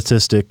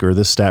statistic or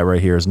this stat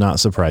right here is not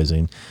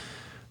surprising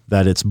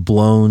that it's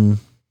blown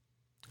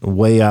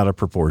way out of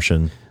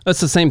proportion. That's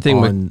the same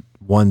thing on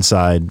one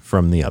side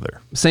from the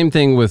other. Same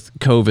thing with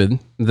COVID.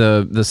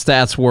 The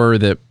stats were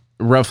that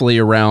roughly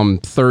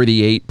around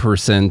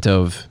 38%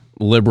 of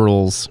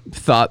liberals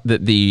thought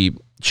that the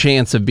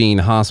chance of being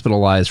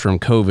hospitalized from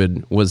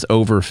COVID was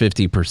over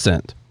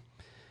 50%.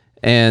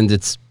 And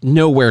it's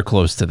nowhere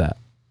close to that.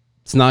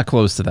 It's not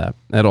close to that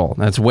at all.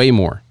 That's way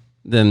more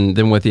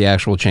than what the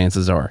actual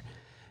chances are.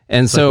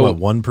 And it's so, like,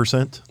 what,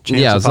 1%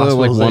 chance yeah, of so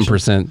like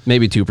hospitalization? 1%,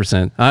 maybe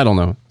 2%. I don't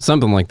know.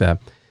 Something like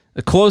that.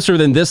 Closer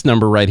than this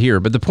number right here.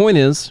 But the point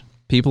is,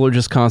 people are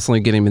just constantly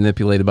getting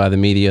manipulated by the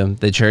media.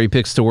 They cherry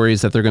pick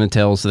stories that they're going to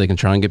tell so they can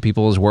try and get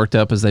people as worked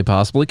up as they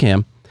possibly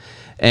can.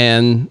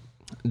 And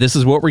this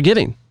is what we're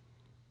getting.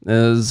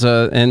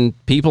 And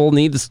people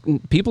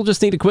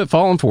just need to quit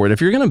falling for it.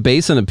 If you're going to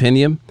base an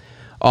opinion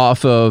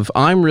off of,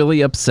 I'm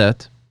really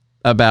upset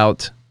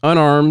about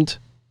unarmed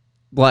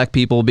black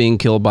people being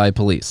killed by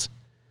police,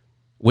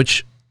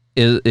 which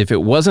is, if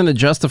it wasn't a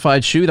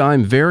justified shoot,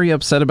 I'm very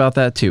upset about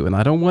that too. And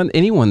I don't want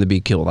anyone to be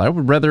killed. I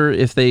would rather,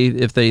 if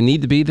they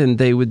need to be, then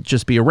they would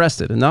just be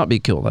arrested and not be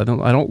killed. I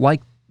don't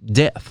like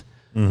death.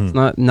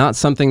 It's not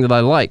something that I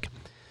like.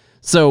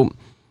 So,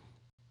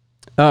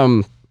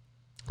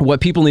 what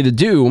people need to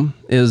do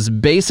is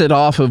base it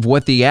off of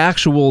what the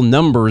actual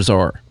numbers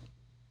are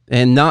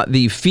and not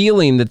the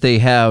feeling that they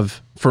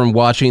have from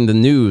watching the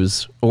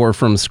news or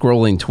from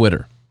scrolling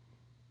Twitter.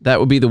 That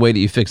would be the way that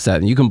you fix that.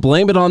 And you can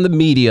blame it on the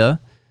media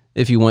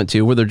if you want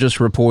to, where they're just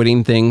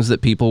reporting things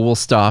that people will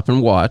stop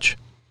and watch.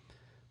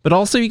 But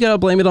also you got to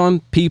blame it on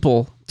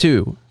people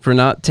too for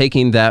not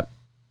taking that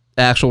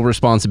actual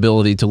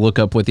responsibility to look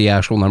up what the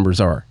actual numbers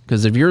are.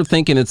 Because if you're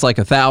thinking it's like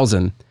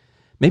 1,000,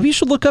 maybe you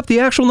should look up the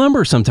actual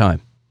number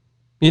sometime.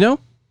 You know?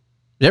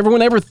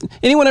 Anyone ever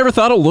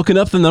thought of looking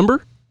up the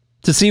number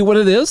to see what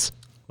it is?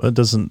 Well, it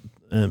doesn't.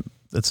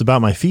 It's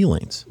about my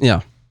feelings.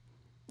 Yeah,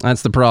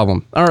 that's the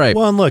problem. All right.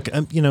 Well, and look,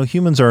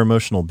 humans are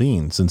emotional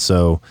beings, and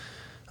so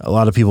a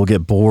lot of people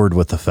get bored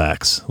with the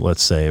facts.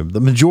 Let's say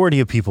the majority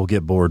of people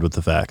get bored with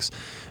the facts.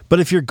 But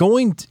if you're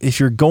going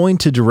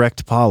to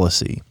direct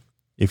policy,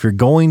 if you're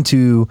going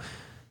to,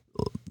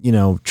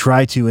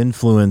 try to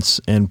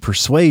influence and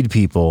persuade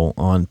people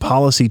on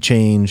policy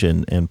change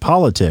and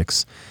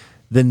politics,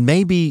 then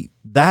maybe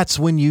that's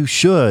when you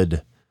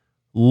should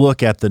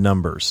look at the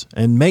numbers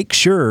and make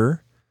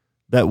sure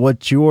that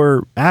what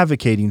you're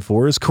advocating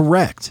for is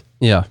correct.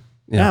 Yeah.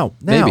 Now,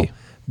 maybe.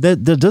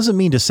 That doesn't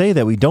mean to say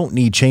that we don't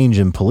need change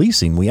in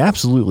policing. We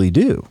absolutely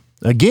do.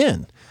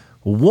 Again,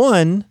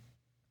 one,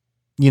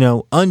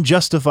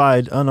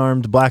 unjustified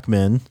unarmed black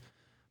man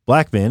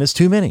is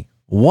too many.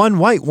 One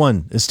white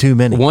one is too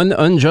many. One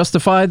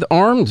unjustified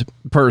armed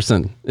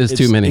person is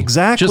too many.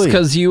 Exactly. Just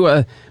because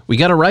we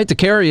got a right to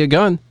carry a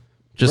gun.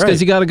 Just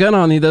because you got a gun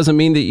on you doesn't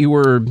mean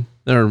that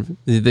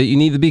that you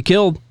need to be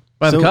killed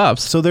by the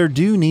cops. So there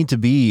do need to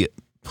be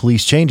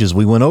police changes.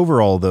 We went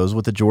over all those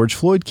with the George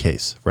Floyd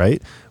case,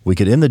 right? We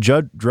could end the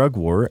drug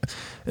war.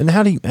 And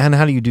how do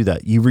you do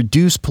that? You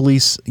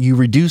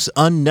reduce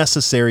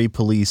unnecessary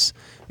police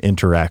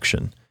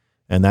interaction.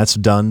 And that's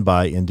done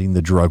by ending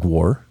the drug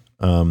war.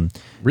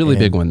 Really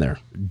big one there.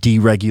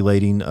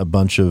 Deregulating a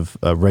bunch of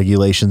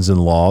regulations and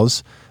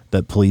laws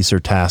that police are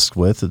tasked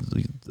with.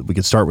 We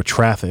could start with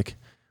traffic,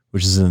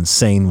 which is an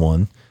insane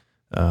one.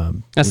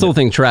 I still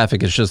think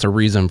traffic is just a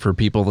reason for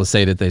people to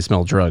say that they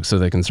smell drugs so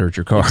they can search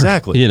your car.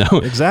 Exactly.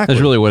 Exactly.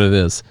 That's really what it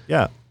is.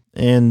 Yeah.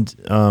 And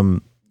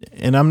I'm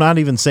not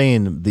even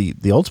saying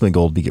the ultimate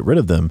goal would be get rid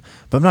of them,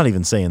 but I'm not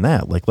even saying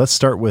that. Like, let's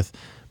start with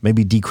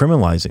maybe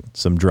decriminalizing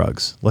some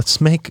drugs. Let's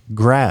make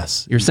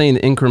grass. You're saying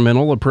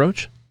incremental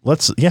approach?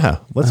 Let's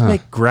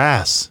make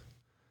grass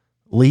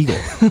legal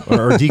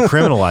or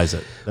decriminalize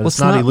it. That it's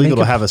not illegal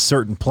to have a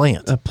certain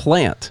plant. A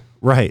plant.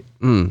 Right.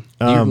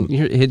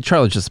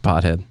 Charlie's just a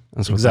pothead.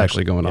 That's what's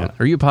actually going on.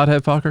 Are you a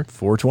pothead, Fokker?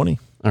 420.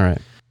 All right.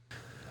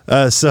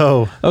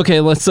 Okay,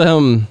 let's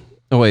oh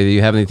wait, do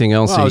you have anything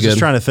else? I was just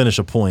trying to finish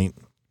a point,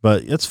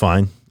 but it's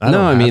fine. I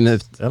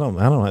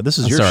don't. This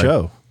is your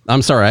show.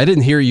 I'm sorry, I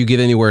didn't hear you get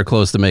anywhere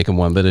close to making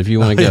one, but if you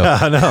want to go.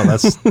 Yeah, no,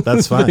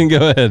 that's fine.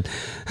 Go ahead.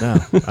 No,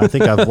 I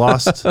think I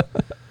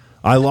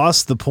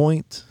lost the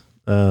point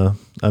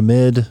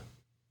amid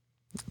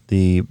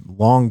the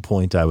long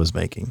point I was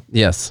making.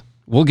 Yes.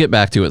 We'll get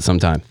back to it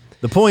sometime.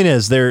 The point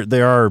is there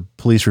are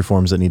police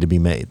reforms that need to be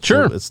made.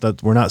 Sure. So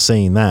we're not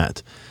saying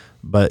that,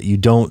 but you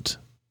don't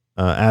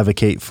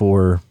advocate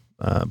for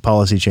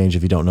policy change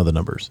if you don't know the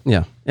numbers.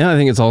 Yeah. And I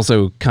think it's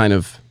also kind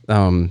of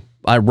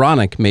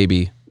ironic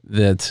maybe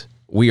that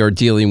we are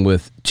dealing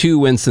with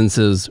two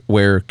instances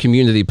where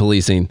community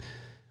policing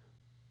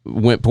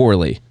went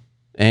poorly.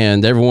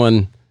 And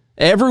everyone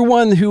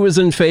who is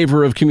in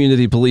favor of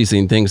community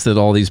policing thinks that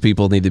all these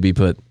people need to be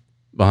put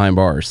behind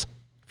bars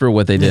for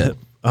what they did.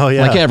 Oh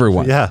yeah. Like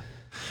everyone. Yeah.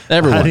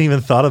 Everyone. I hadn't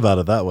even thought about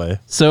it that way.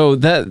 So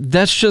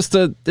that's just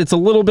it's a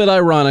little bit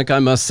ironic, I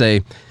must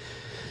say.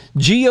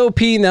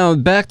 GOP, now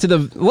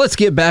let's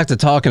get back to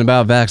talking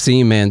about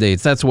vaccine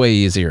mandates. That's way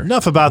easier.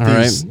 Enough about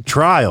these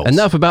trials.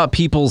 Enough about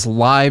people's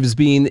lives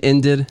being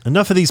ended.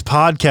 Enough of these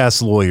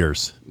podcast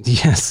lawyers.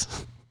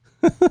 Yes.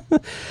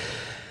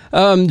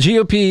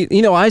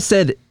 GOP, I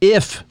said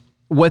if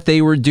what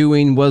they were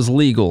doing was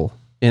legal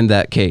in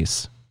that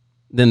case,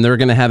 then they're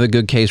going to have a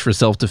good case for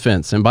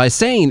self-defense. And by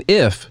saying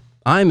if,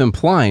 I'm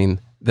implying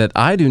that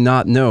I do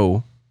not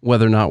know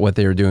whether or not what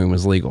they were doing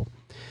was legal.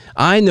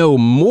 I know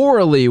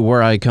morally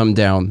where I come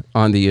down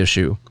on the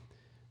issue,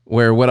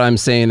 where what I'm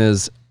saying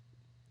is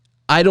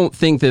I don't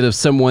think that if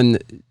someone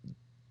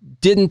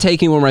didn't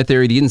take anyone right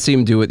there, you didn't see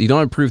them do it, you don't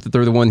have proof that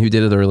they're the one who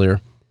did it earlier,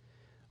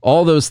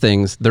 all those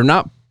things, they're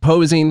not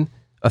posing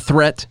a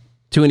threat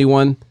to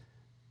anyone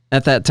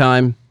at that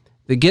time.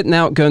 The getting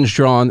out, guns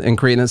drawn, and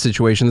creating that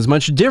situation is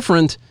much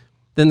different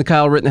than the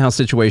Kyle Rittenhouse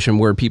situation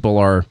where people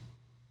are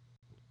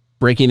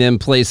breaking in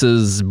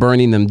places,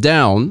 burning them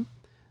down,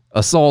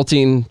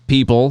 assaulting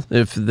people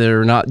if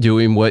they're not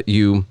doing what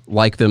you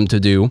like them to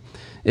do,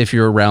 if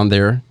you're around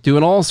there,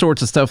 doing all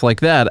sorts of stuff like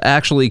that,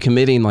 actually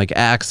committing like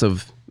acts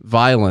of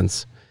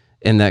violence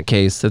in that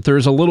case, that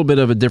there's a little bit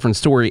of a different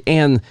story.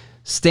 And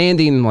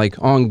standing like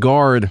on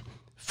guard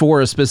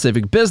for a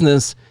specific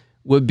business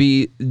would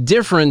be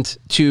different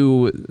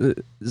to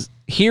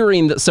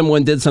hearing that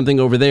someone did something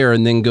over there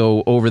and then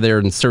go over there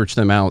and search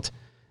them out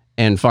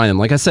and find them.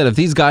 Like I said, if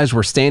these guys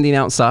were standing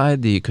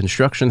outside the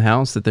construction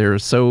house that they're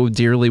so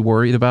dearly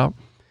worried about,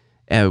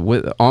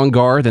 on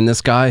guard, and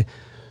this guy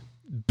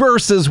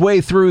bursts his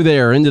way through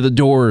there into the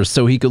doors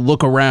so he could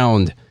look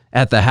around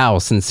at the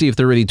house and see if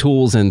there are any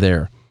tools in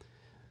there,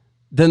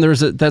 then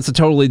that's a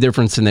totally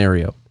different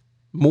scenario.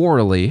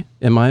 Morally,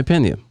 in my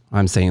opinion.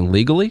 I'm saying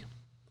legally,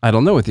 I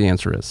don't know what the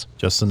answer is.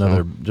 Just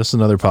another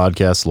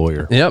podcast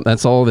lawyer. Yep,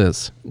 that's all it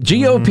is.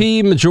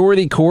 GOP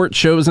majority court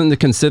chosen to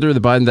consider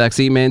the Biden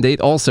vaccine mandate.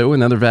 Also,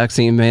 another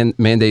vaccine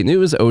mandate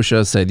news.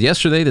 OSHA said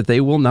yesterday that they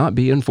will not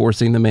be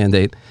enforcing the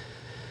mandate.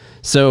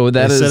 So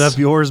that They is set up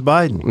yours,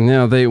 Biden.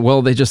 No,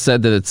 they just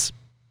said that it's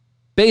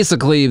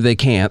basically they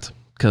can't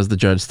because the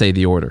judge stayed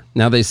the order.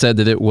 Now they said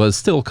that it was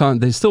still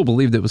they still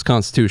believed it was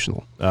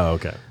constitutional. Oh,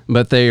 okay.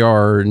 But they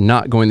are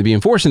not going to be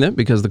enforcing it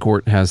because the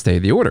court has stayed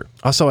the order.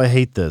 Also, I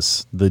hate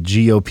this. The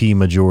GOP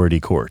majority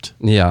court.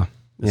 Yeah.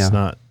 It's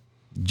not.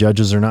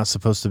 Judges are not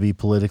supposed to be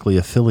politically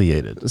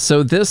affiliated.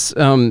 So this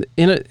Now,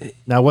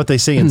 what they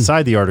say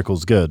inside the article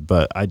is good,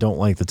 but I don't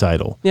like the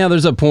title. Yeah,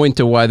 there's a point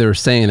to why they're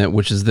saying it,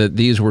 which is that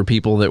these were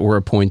people that were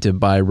appointed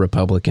by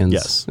Republicans.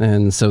 Yes.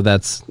 And so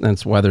that's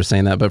why they're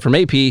saying that. But from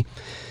AP,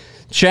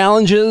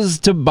 challenges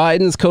to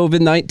Biden's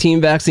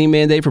COVID-19 vaccine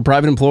mandate for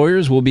private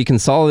employers will be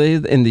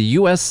consolidated in the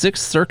U.S.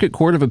 Sixth Circuit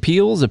Court of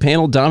Appeals, a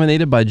panel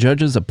dominated by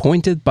judges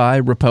appointed by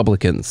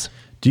Republicans.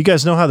 Do you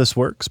guys know how this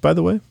works, by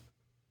the way?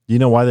 Do you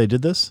know why they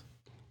did this?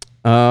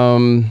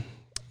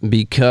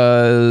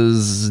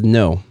 Because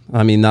no,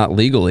 I mean, not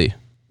legally.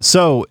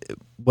 So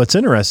what's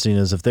interesting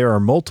is if there are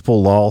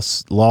multiple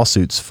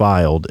lawsuits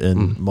filed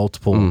in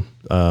multiple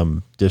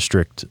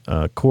district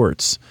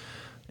courts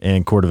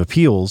and court of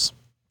appeals,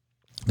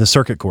 the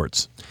circuit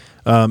courts.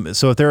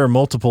 So if there are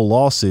multiple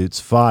lawsuits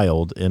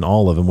filed in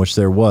all of them, which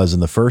there was in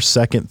the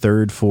 1st, 2nd,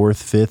 3rd,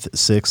 4th, 5th,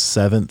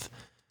 6th,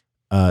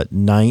 7th,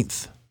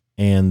 9th,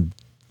 and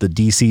the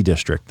DC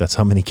district, that's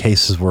how many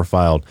cases were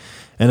filed.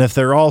 And if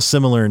they're all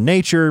similar in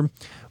nature,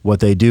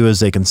 what they do is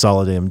they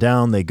consolidate them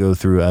down. They go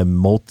through a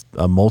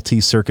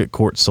multi-circuit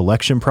court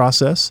selection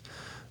process,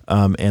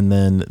 and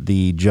then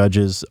the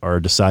judges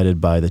are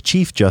decided by the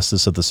Chief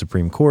Justice of the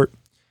Supreme Court,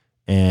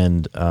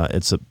 and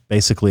it's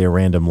basically a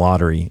random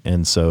lottery.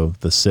 And so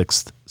the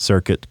Sixth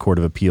Circuit Court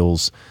of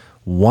Appeals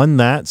won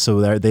that,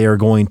 so they are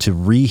going to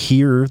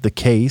rehear the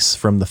case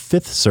from the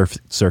Fifth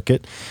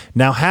Circuit.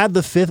 Now, had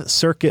the Fifth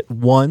Circuit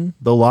won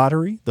the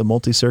lottery, the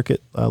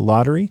multi-circuit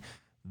lottery,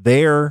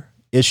 their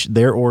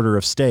order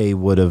of stay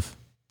would have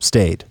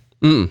stayed.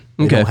 They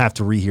don't have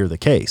to rehear the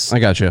case. I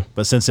got you.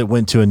 But since it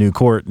went to a new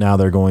court, now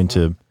they're going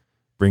to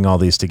bring all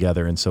these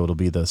together, and so it'll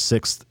be the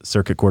Sixth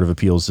Circuit Court of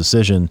Appeals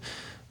decision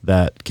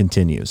that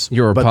continues.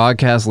 You're a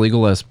podcast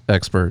legal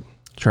expert,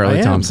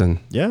 Charlie Thompson.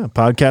 Yeah,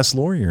 podcast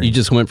lawyer. You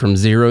just went from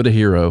zero to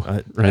hero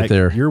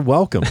there. You're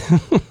welcome.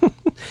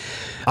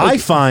 I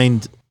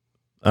find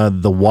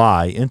the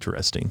why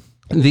interesting.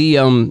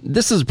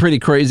 This is a pretty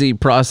crazy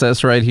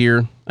process right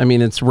here. I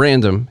mean, it's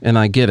random, and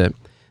I get it.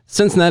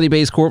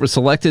 Cincinnati-based court was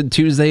selected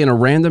Tuesday in a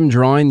random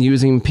drawing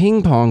using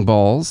ping pong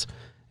balls,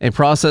 a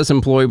process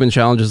employed when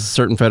challenges to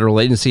certain federal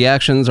agency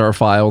actions are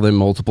filed in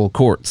multiple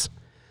courts.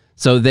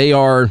 So they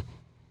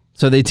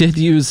did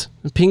use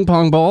a ping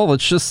pong ball.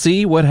 Let's just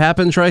see what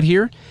happens right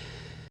here.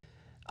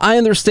 I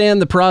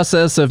understand the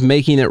process of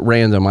making it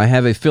random. I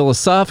have a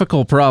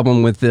philosophical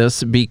problem with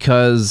this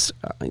because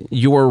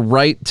your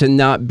right to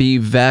not be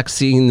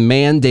vaccine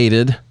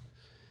mandated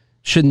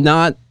should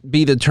not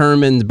be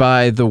determined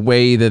by the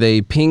way that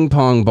a ping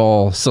pong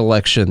ball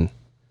selection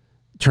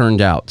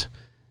turned out.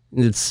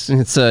 It's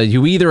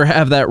you either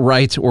have that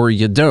right or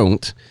you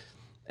don't.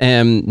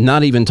 And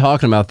not even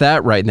talking about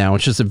that right now.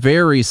 It's just a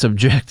very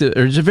subjective,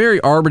 or just a very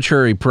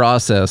arbitrary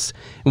process.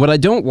 And what I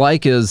don't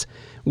like is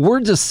we're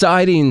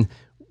deciding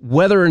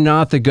whether or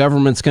not the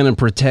government's going to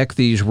protect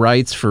these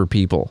rights for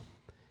people.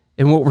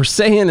 And what we're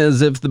saying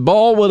is if the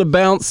ball would have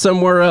bounced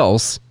somewhere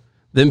else,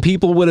 then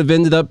people would have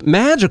ended up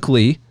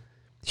magically,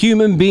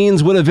 human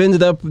beings would have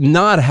ended up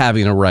not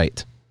having a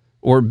right.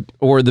 Or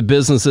the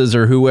businesses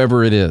or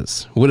whoever it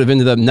is would have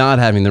ended up not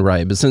having the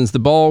right. But since the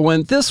ball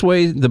went this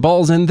way, the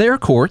ball's in their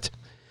court,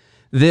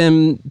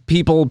 then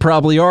people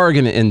probably are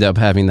going to end up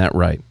having that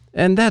right.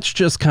 And that's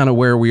just kind of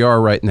where we are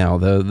right now.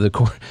 The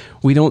court,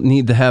 we don't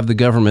need to have the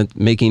government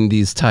making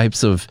these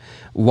types of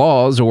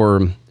laws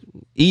or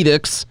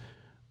edicts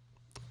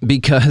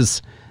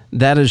because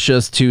that is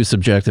just too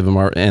subjective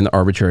and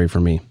arbitrary for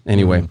me.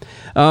 Anyway,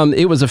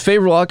 it was a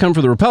favorable outcome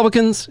for the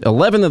Republicans.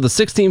 11 of the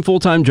 16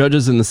 full-time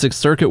judges in the Sixth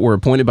Circuit were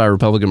appointed by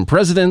Republican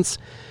presidents,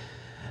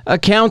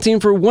 accounting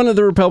for one of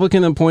the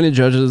Republican-appointed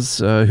judges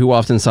who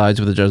often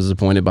sides with the judges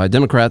appointed by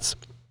Democrats.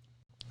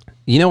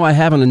 You know, I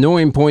have an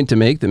annoying point to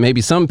make that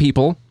maybe some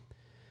people,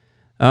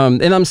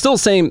 and I'm still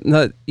saying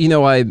that, you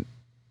know, I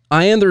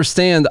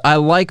understand. I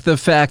like the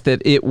fact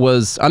that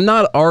I'm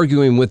not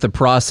arguing with the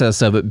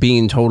process of it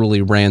being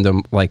totally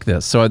random like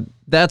this. So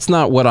that's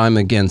not what I'm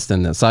against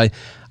in this.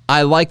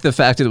 I like the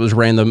fact that it was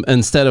random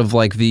instead of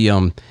like the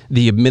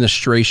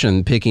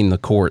administration picking the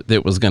court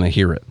that was going to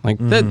hear it. Like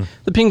that,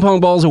 the ping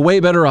pong ball is a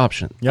way better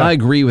option. Yeah. I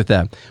agree with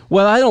that.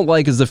 What I don't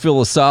like is the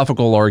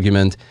philosophical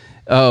argument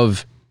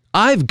of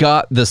I've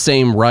got the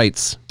same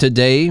rights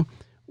today,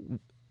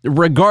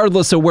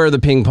 regardless of where the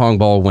ping pong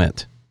ball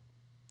went.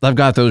 I've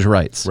got those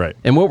rights. Right.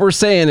 And what we're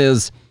saying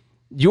is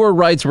your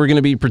rights were going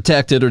to be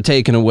protected or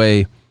taken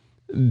away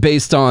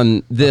based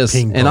on this.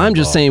 And I'm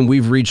just saying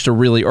we've reached a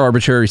really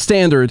arbitrary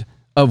standard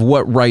of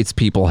what rights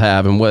people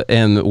have and what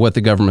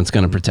the government's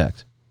going to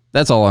protect.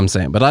 That's all I'm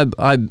saying. But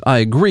I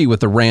agree with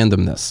the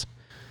randomness.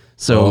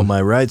 So all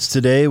my rights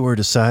today were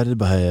decided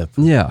by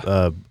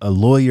a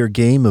lawyer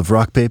game of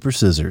rock, paper,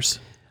 scissors.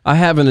 I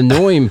have an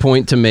annoying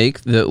point to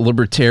make that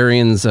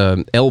libertarians,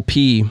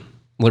 LP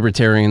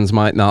libertarians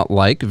might not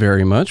like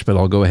very much, but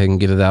I'll go ahead and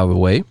get it out of the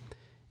way.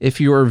 If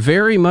you are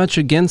very much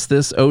against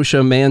this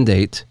OSHA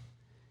mandate,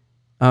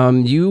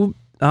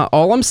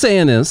 all I'm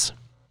saying is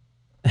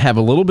have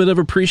a little bit of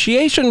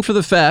appreciation for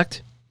the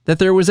fact that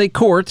there was a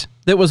court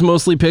that was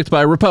mostly picked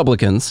by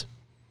Republicans,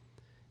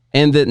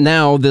 and that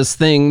now this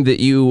thing that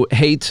you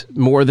hate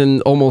more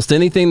than almost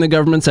anything the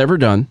government's ever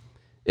done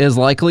is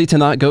likely to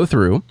not go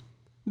through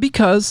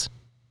because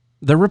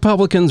the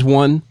Republicans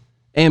won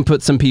and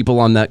put some people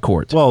on that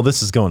court. Well,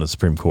 this is going to the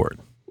Supreme Court.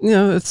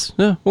 Yeah,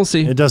 we'll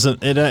see. It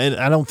doesn't.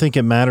 I don't think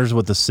it matters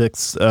what the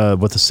Sixth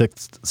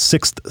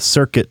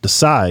Circuit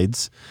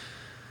decides.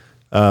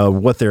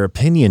 What their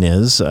opinion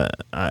is.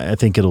 I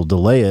think it'll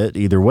delay it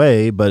either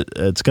way, but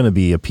it's going to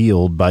be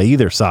appealed by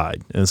either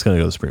side, and it's going to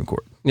go to the Supreme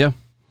Court. Yeah.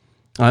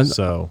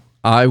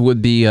 I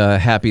would be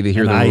happy to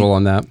hear the rule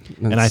on that.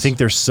 And I think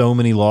there's so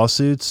many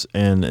lawsuits,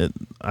 and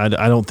I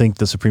don't think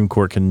the Supreme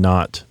Court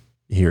cannot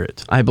hear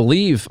it. I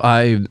believe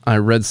I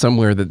read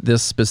somewhere that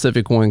this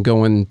specific one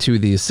going to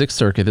the Sixth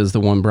Circuit is the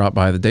one brought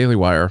by the Daily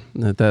Wire.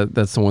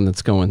 That's the one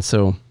that's going.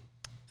 So,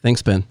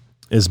 thanks, Ben.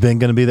 Is Ben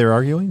going to be there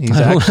arguing? He's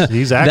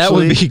actually that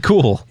would be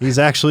cool. He's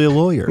actually a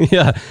lawyer.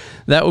 Yeah,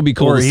 that would be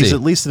cool. Or to he's see.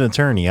 at least an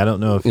attorney. I don't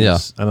know if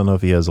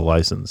he has a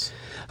license,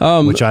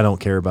 which I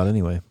don't care about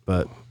anyway.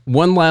 But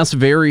one last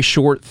very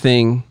short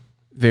thing,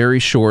 very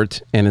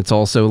short, and it's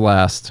also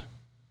last.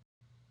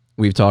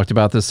 We've talked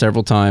about this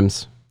several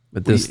times,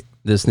 but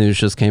this news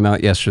just came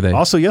out yesterday.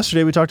 Also,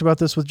 yesterday we talked about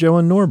this with Joe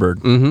and Norberg.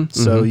 Mm-hmm,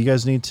 so you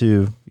guys need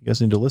to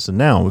listen.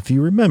 Now, if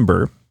you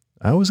remember,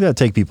 I always got to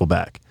take people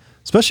back,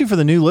 especially for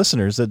the new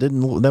listeners that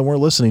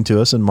weren't listening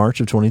to us in March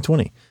of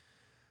 2020.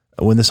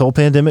 When this whole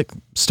pandemic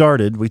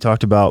started, we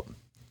talked about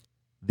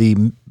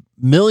the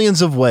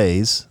millions of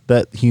ways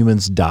that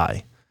humans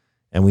die,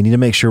 and we need to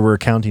make sure we're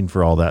accounting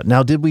for all that.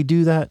 Now, did we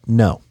do that?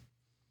 No,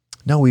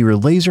 we were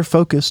laser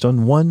focused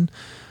on one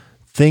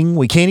thing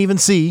we can't even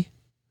see,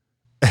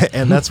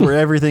 and that's where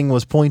everything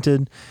was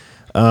pointed.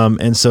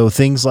 And so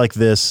things like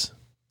this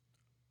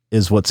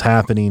is what's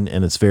happening,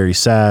 and it's very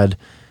sad.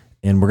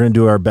 And we're going to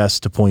do our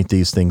best to point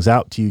these things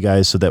out to you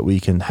guys so that we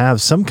can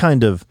have some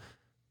kind of,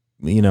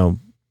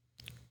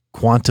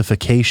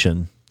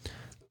 quantification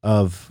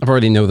of. I've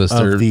already know this.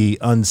 Of the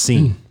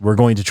unseen. We're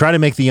going to try to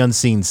make the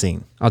unseen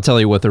seen. I'll tell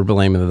you what they're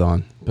blaming it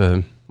on,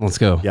 but let's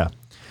go. Yeah.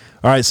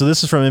 All right. So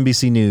this is from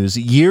NBC News.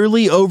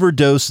 Yearly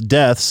overdose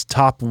deaths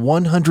top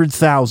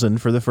 100,000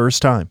 for the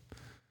first time.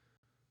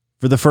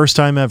 For the first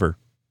time ever,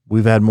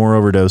 we've had more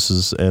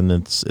overdoses, and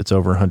it's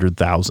over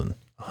 100,000.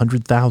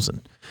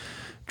 100,000.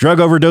 Drug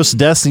overdose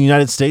deaths in the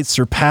United States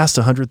surpassed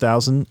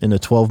 100,000 in a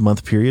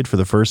 12-month period for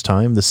the first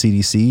time, the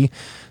CDC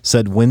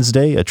said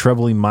Wednesday, a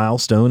troubling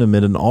milestone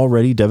amid an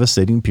already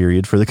devastating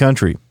period for the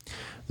country.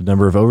 The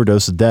number of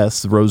overdose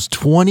deaths rose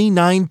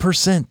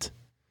 29%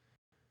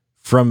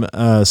 from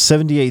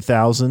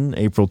 78,000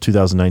 April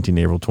 2019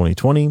 to April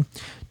 2020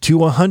 to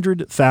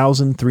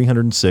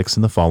 100,306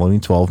 in the following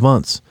 12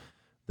 months.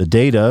 The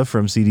data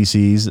from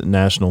CDC's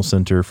National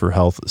Center for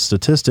Health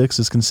Statistics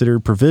is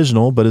considered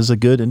provisional, but is a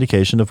good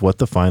indication of what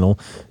the final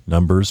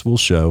numbers will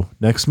show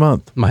next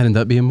month. Might end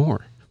up being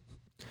more.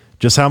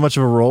 Just how much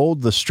of a role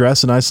the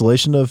stress and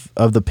isolation of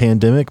the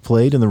pandemic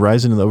played in the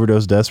rising of the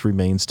overdose deaths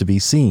remains to be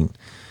seen.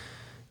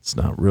 It's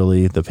not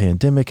really the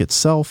pandemic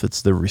itself,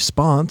 it's the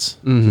response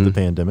to the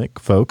pandemic,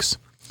 folks.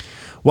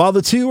 While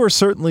the two are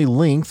certainly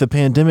linked, the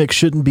pandemic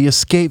shouldn't be a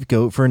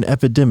scapegoat for an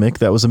epidemic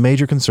that was a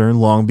major concern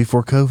long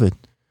before COVID.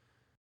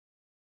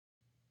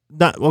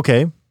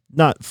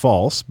 Not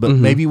false, but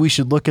maybe we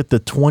should look at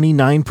the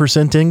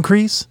 29%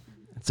 increase.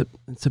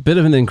 It's a bit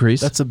of an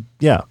increase. It's up.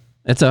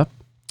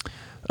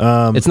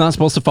 It's not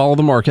supposed to follow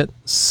the market,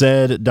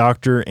 said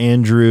Dr.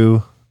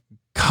 Andrew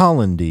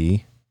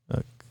Colodny,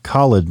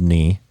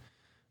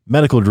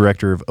 medical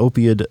director of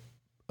opioid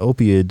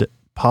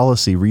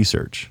policy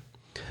research.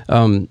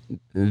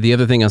 The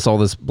other thing I saw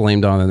this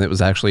blamed on, and it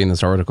was actually in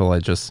this article, I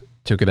just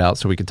took it out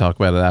so we could talk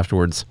about it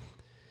afterwards.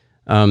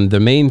 The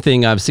main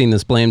thing I've seen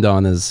this blamed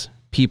on is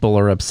people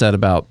are upset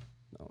about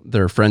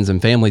their friends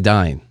and family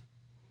dying,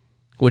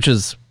 which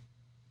is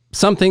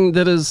something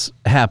that has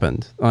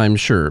happened, I'm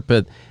sure.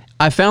 But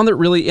I found it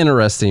really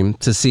interesting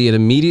to see it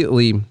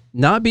immediately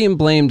not being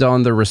blamed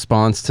on the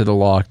response to the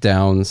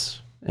lockdowns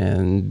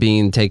and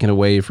being taken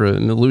away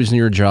from losing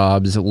your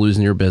jobs,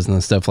 losing your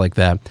business, stuff like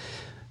that.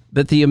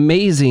 But the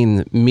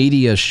amazing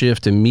media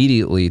shift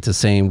immediately to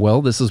saying,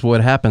 well, this is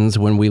what happens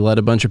when we let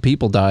a bunch of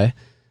people die.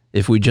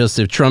 If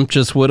Trump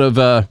just would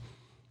have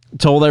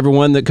told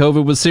everyone that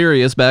COVID was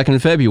serious back in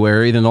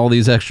February, then all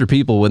these extra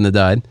people wouldn't have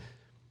died.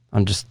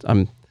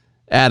 I'm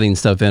adding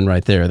stuff in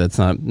right there. That's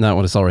not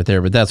what I saw right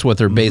there, but that's what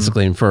they're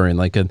basically inferring.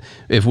 Like,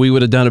 if we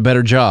would have done a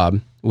better job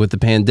with the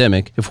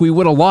pandemic, if we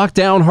would have locked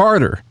down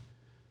harder,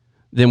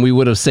 then we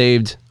would have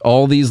saved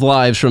all these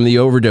lives from the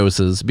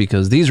overdoses,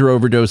 because these are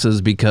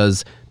overdoses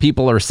because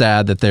people are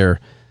sad that their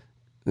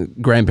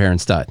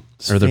grandparents died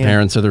or their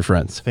parents or their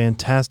friends.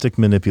 Fantastic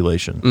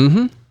manipulation.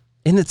 Mm-hmm.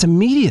 And it's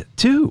immediate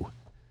too.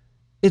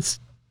 It's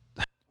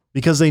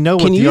because they know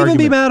what Can the you even argument,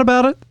 be mad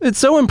about it? It's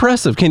so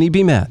impressive. Can you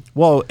be mad?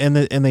 Well, and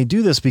they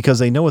do this because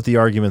they know what the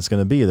argument's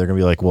going to be. They're going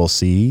to be like, well,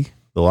 see,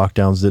 the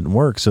lockdowns didn't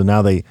work. So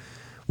now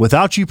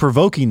without you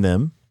provoking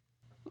them,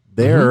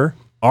 they're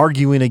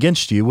arguing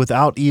against you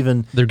without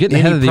even... They're getting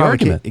ahead of the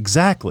argument.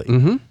 Exactly.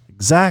 Mm-hmm.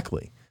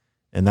 Exactly.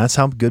 And that's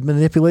how good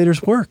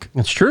manipulators work.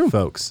 It's true.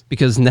 Folks.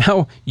 Because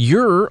now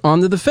you're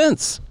on the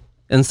defense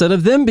instead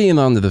of them being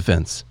on the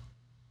defense.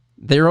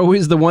 They're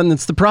always the one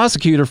that's the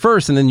prosecutor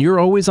first, and then we're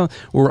always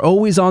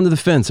on the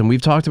defense. And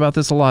we've talked about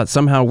this a lot.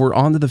 Somehow we're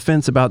on the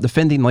defense about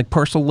defending like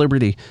personal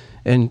liberty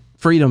and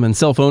freedom and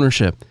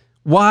self-ownership.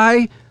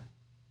 Why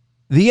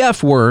the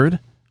F word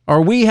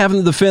are we having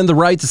to defend the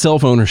right to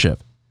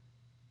self-ownership?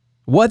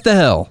 What the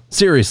hell?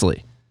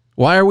 Seriously.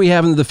 Why are we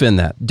having to defend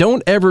that?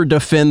 Don't ever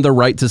defend the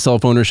right to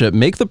self-ownership.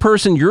 Make the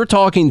person you're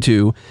talking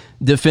to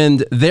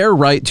defend their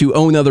right to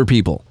own other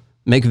people.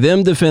 Make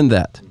them defend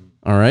that.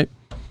 All right?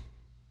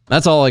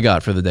 That's all I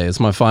got for the day.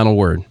 It's my final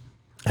word.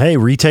 Hey,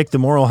 retake the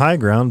moral high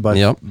ground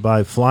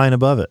by flying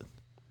above it.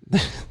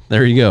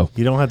 There you go.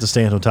 You don't have to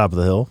stand on top of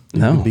the hill.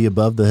 You No. can be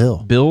above the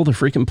hill. Build a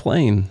freaking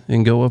plane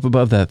and go up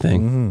above that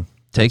thing. Mm-hmm.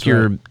 Take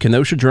your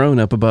Kenosha drone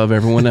up above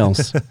everyone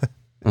else.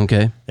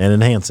 Okay? And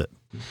enhance it.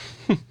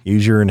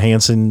 Use your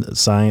enhancing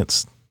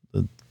science,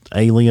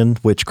 alien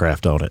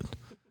witchcraft on it.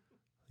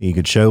 You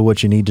could show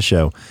what you need to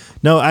show.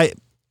 No,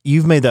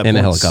 you've made that In point.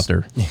 a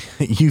helicopter.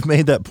 You've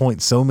made that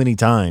point so many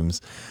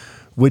times,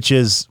 which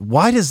is,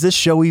 why does this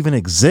show even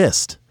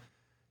exist?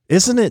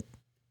 Isn't it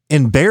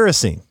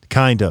embarrassing,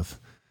 kind of?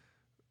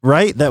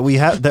 Right? That we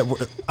have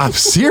that. I'm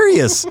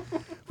serious.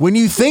 When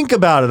you think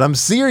about it, I'm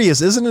serious.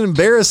 Isn't it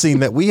embarrassing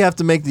that we have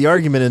to make the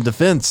argument in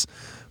defense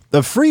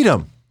of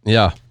freedom?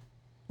 Yeah.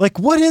 Like,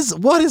 what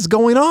is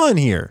going on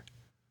here?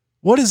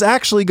 What is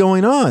actually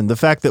going on? The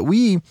fact that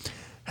we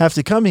have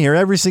to come here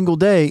every single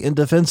day in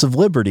defense of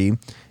liberty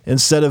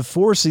instead of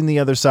forcing the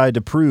other side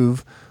to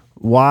prove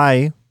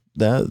why,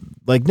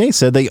 like Nate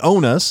said, they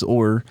own us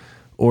or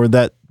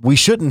that we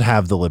shouldn't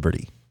have the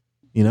liberty.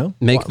 You know?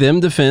 Make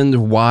them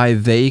defend why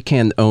they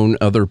can own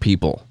other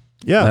people.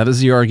 Yeah. That is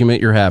the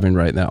argument you're having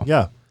right now.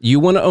 Yeah. You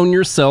want to own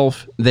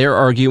yourself. They're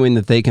arguing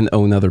that they can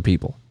own other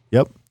people.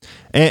 Yep.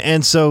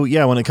 And so,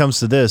 yeah, when it comes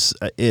to this,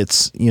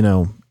 it's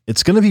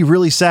going to be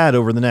really sad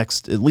over the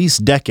next at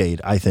least decade,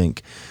 I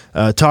think.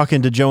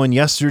 Talking to Joanne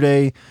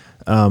yesterday,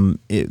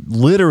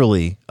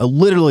 literally,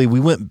 we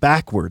went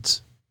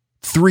backwards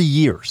 3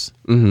 years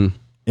in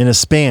a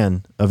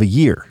span of a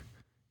year.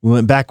 We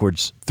went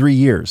backwards 3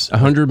 years.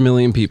 100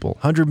 million people.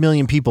 100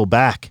 million people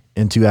back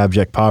into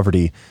abject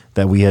poverty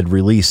that we had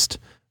released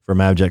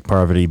from abject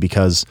poverty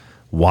because...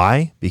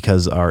 Why?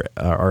 Because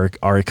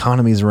our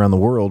economies around the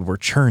world were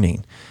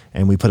churning,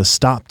 and we put a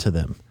stop to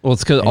them. Well,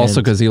 it's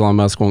also because Elon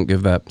Musk won't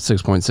give that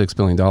 $6.6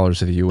 billion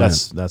to the UN.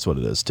 That's what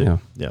it is too.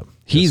 Yeah.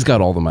 He's got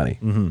all the money.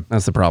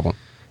 That's the problem.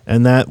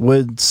 And that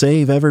would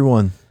save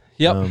everyone.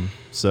 Yep.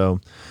 All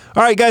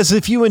right, guys,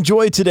 if you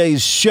enjoyed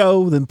today's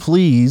show, then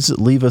please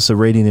leave us a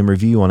rating and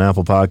review on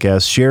Apple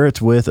Podcasts. Share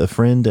it with a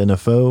friend and a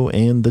foe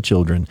and the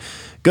children.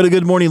 Go to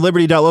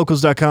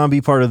goodmorningliberty.locals.com. Be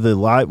part of the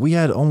live. We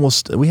had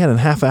a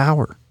half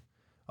hour.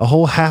 A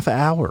whole half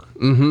hour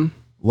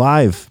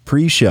live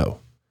pre-show.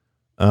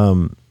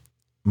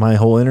 My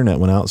whole internet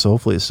went out, so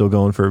hopefully it's still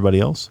going for everybody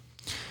else.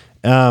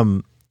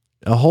 A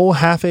whole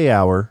half a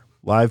hour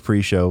live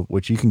pre-show,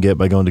 which you can get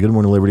by going to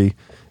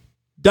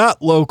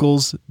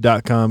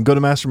goodmorningliberty.locals.com. Go to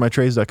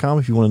mastermytrades.com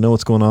if you want to know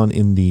what's going on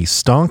in the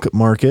stonk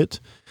market.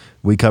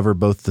 We cover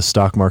both the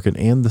stock market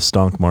and the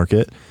stonk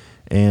market,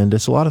 and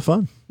it's a lot of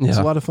fun. Yeah. It's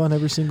a lot of fun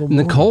every single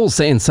morning. Nicole's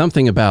saying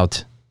something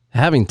about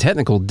having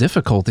technical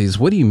difficulties.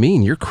 What do you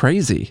mean? You're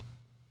crazy.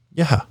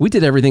 Yeah. We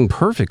did everything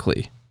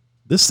perfectly.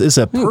 This is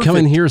a perfect... Come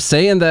in here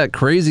saying that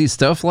crazy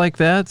stuff like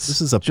that.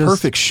 This is a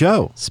perfect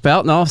show.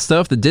 Spouting off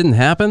stuff that didn't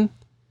happen.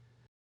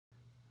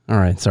 All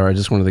right. Sorry. I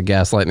just wanted to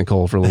gaslight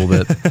Nicole for a little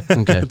bit.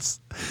 Okay. It's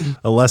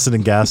a lesson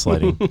in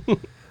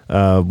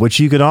gaslighting, which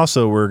you could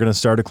also, we're going to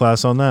start a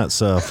class on that.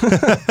 So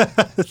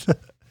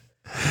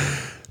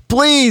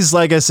please,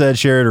 like I said,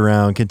 share it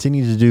around.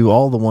 Continue to do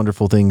all the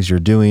wonderful things you're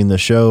doing. The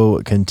show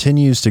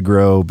continues to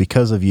grow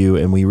because of you,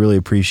 and we really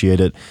appreciate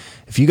it.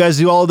 If you guys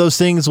do all of those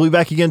things, we'll be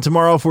back again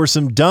tomorrow for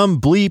some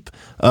dumb bleep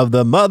of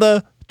the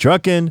mother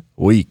truckin'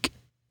 week.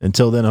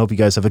 Until then, I hope you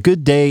guys have a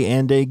good day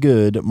and a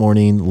good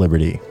morning,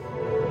 Liberty.